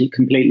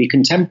completely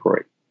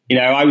contemporary.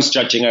 I was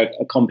judging a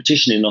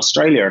competition in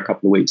Australia a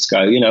couple of weeks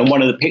ago, and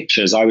one of the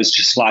pictures, I was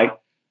just like,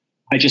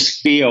 I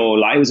just feel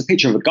like it was a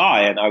picture of a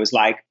guy. And I was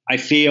like, I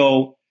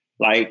feel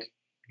like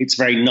it's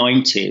very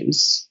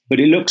 90s, but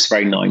it looks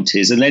very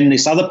 90s. And then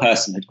this other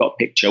person had got a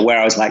picture where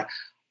I was like,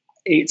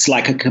 it's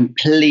like a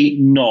complete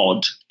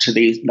nod to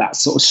that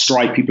sort of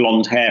stripy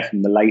blonde hair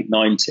from the late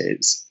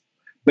 90s,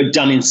 but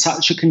done in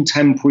such a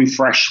contemporary,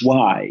 fresh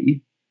way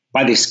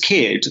by this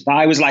kid that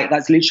I was like,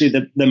 that's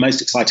literally the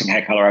most exciting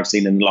hair color I've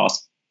seen in the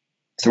last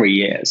 3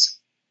 years.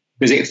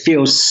 Because it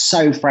feels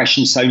so fresh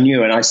and so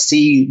new. And I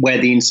see where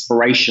the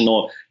inspiration,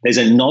 or there's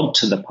a nod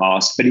to the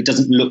past, but it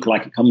doesn't look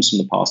like it comes from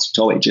the past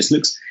at all. It just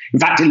looks, in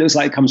fact, it looks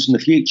like it comes from the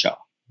future.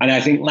 And I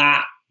think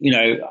that,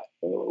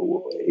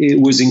 it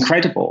was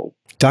incredible.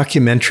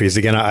 Documentaries,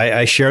 again,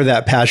 I share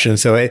that passion.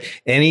 So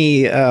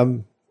any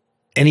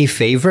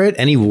favorite,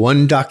 any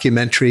one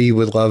documentary you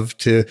would love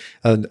to,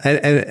 we'll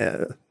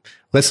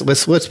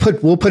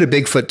put a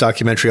Bigfoot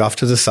documentary off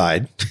to the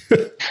side.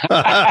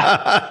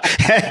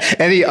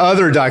 Any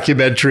other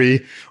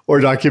documentary or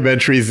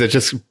documentaries that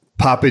just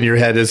pop in your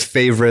head as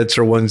favorites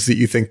or ones that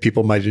you think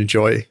people might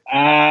enjoy?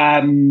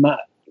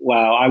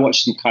 Well, I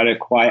watch some kind of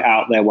quite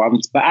out there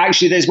ones, but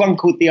actually there's one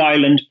called The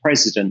Island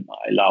President that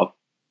I love,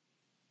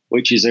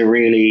 which is a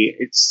really,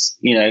 it's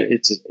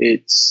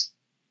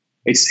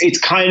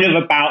kind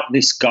of about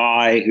this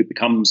guy who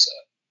becomes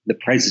the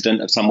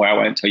president of somewhere. I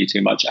won't tell you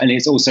too much. And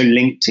it's also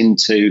linked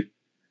into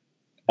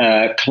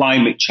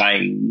climate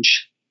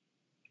change,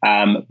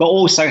 but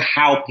also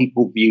how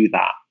people view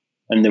that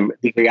and the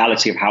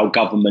reality of how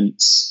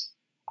governments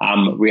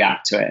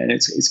react to it. And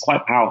it's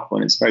quite powerful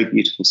and it's a very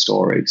beautiful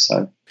story.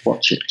 So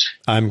watch it.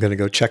 I'm going to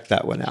go check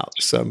that one out.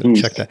 So I'm going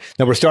to check that.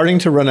 Now we're starting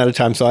to run out of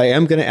time. So I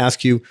am going to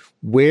ask you,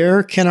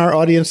 where can our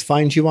audience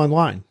find you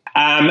online?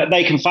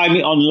 They can find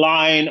me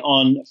online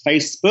on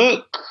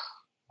Facebook.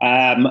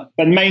 But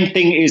the main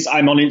thing is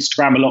I'm on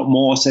Instagram a lot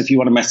more. So if you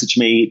want to message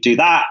me, do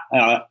that.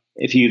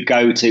 If you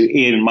go to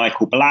Ian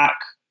Michael Black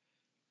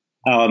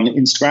on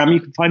Instagram, you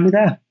can find me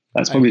there.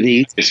 That's probably the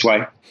easiest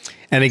way.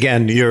 And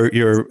again,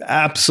 you're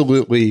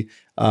absolutely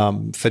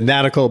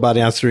fanatical about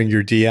answering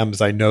your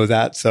DMs. I know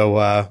that. So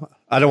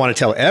I don't want to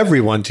tell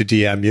everyone to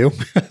DM you,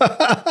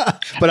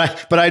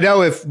 but I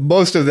know if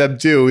most of them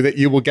do, that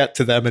you will get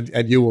to them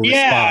and you will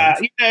respond.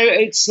 Yeah,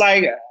 it's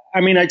like,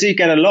 I mean, I do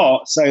get a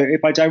lot. So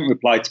if I don't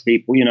reply to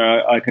people,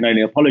 I can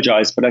only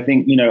apologize. But I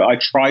think, I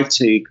try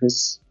to,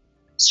 because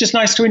it's just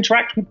nice to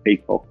interact with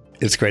people.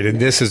 It's great. And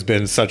this has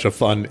been such a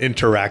fun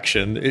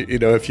interaction,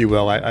 if you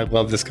will. I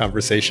love this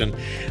conversation.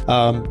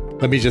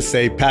 Let me just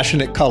say,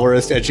 passionate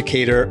colorist,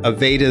 educator,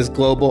 Aveda's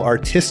global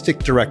artistic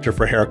director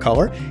for hair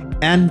color,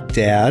 and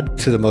dad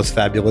to the most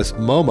fabulous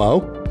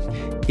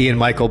Momo, Ian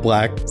Michael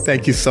Black.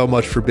 Thank you so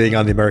much for being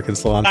on the American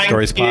Salon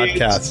Stories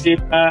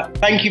podcast.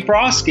 Thank you for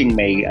asking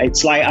me.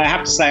 It's like, I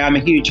have to say, I'm a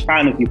huge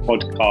fan of your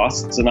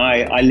podcasts and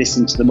I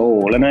listen to them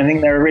all. And I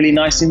think they're a really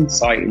nice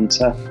insight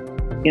into,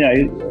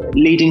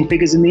 leading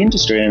figures in the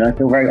industry. And I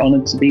feel very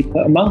honored to be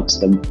put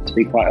amongst them, to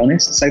be quite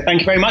honest. So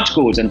thank you very much,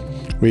 Gordon.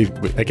 We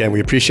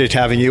appreciate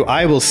having you.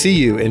 I will see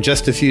you in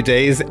just a few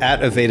days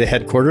at Aveda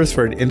headquarters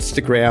for an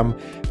Instagram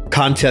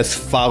contest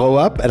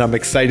follow-up, and I'm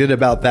excited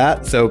about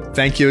that. So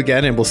thank you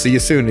again, and we'll see you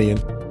soon,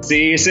 Ian.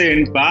 See you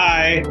soon.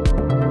 Bye.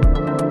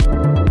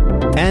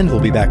 And we'll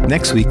be back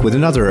next week with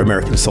another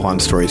American Salon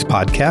Stories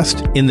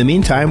podcast. In the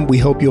meantime, we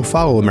hope you'll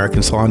follow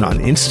American Salon on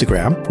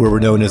Instagram, where we're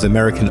known as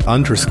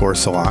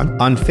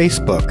American_Salon, on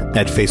Facebook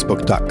at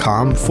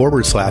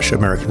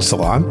facebook.com/American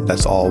Salon.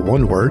 That's all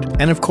one word.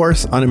 And of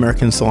course, on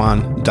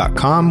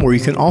AmericanSalon.com, where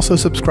you can also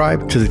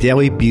subscribe to the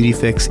daily Beauty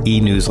Fix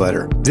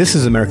e-newsletter. This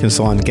is American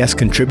Salon guest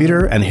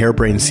contributor and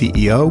Hairbrain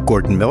CEO,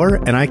 Gordon Miller,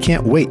 and I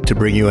can't wait to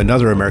bring you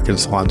another American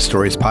Salon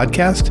Stories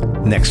podcast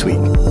next week.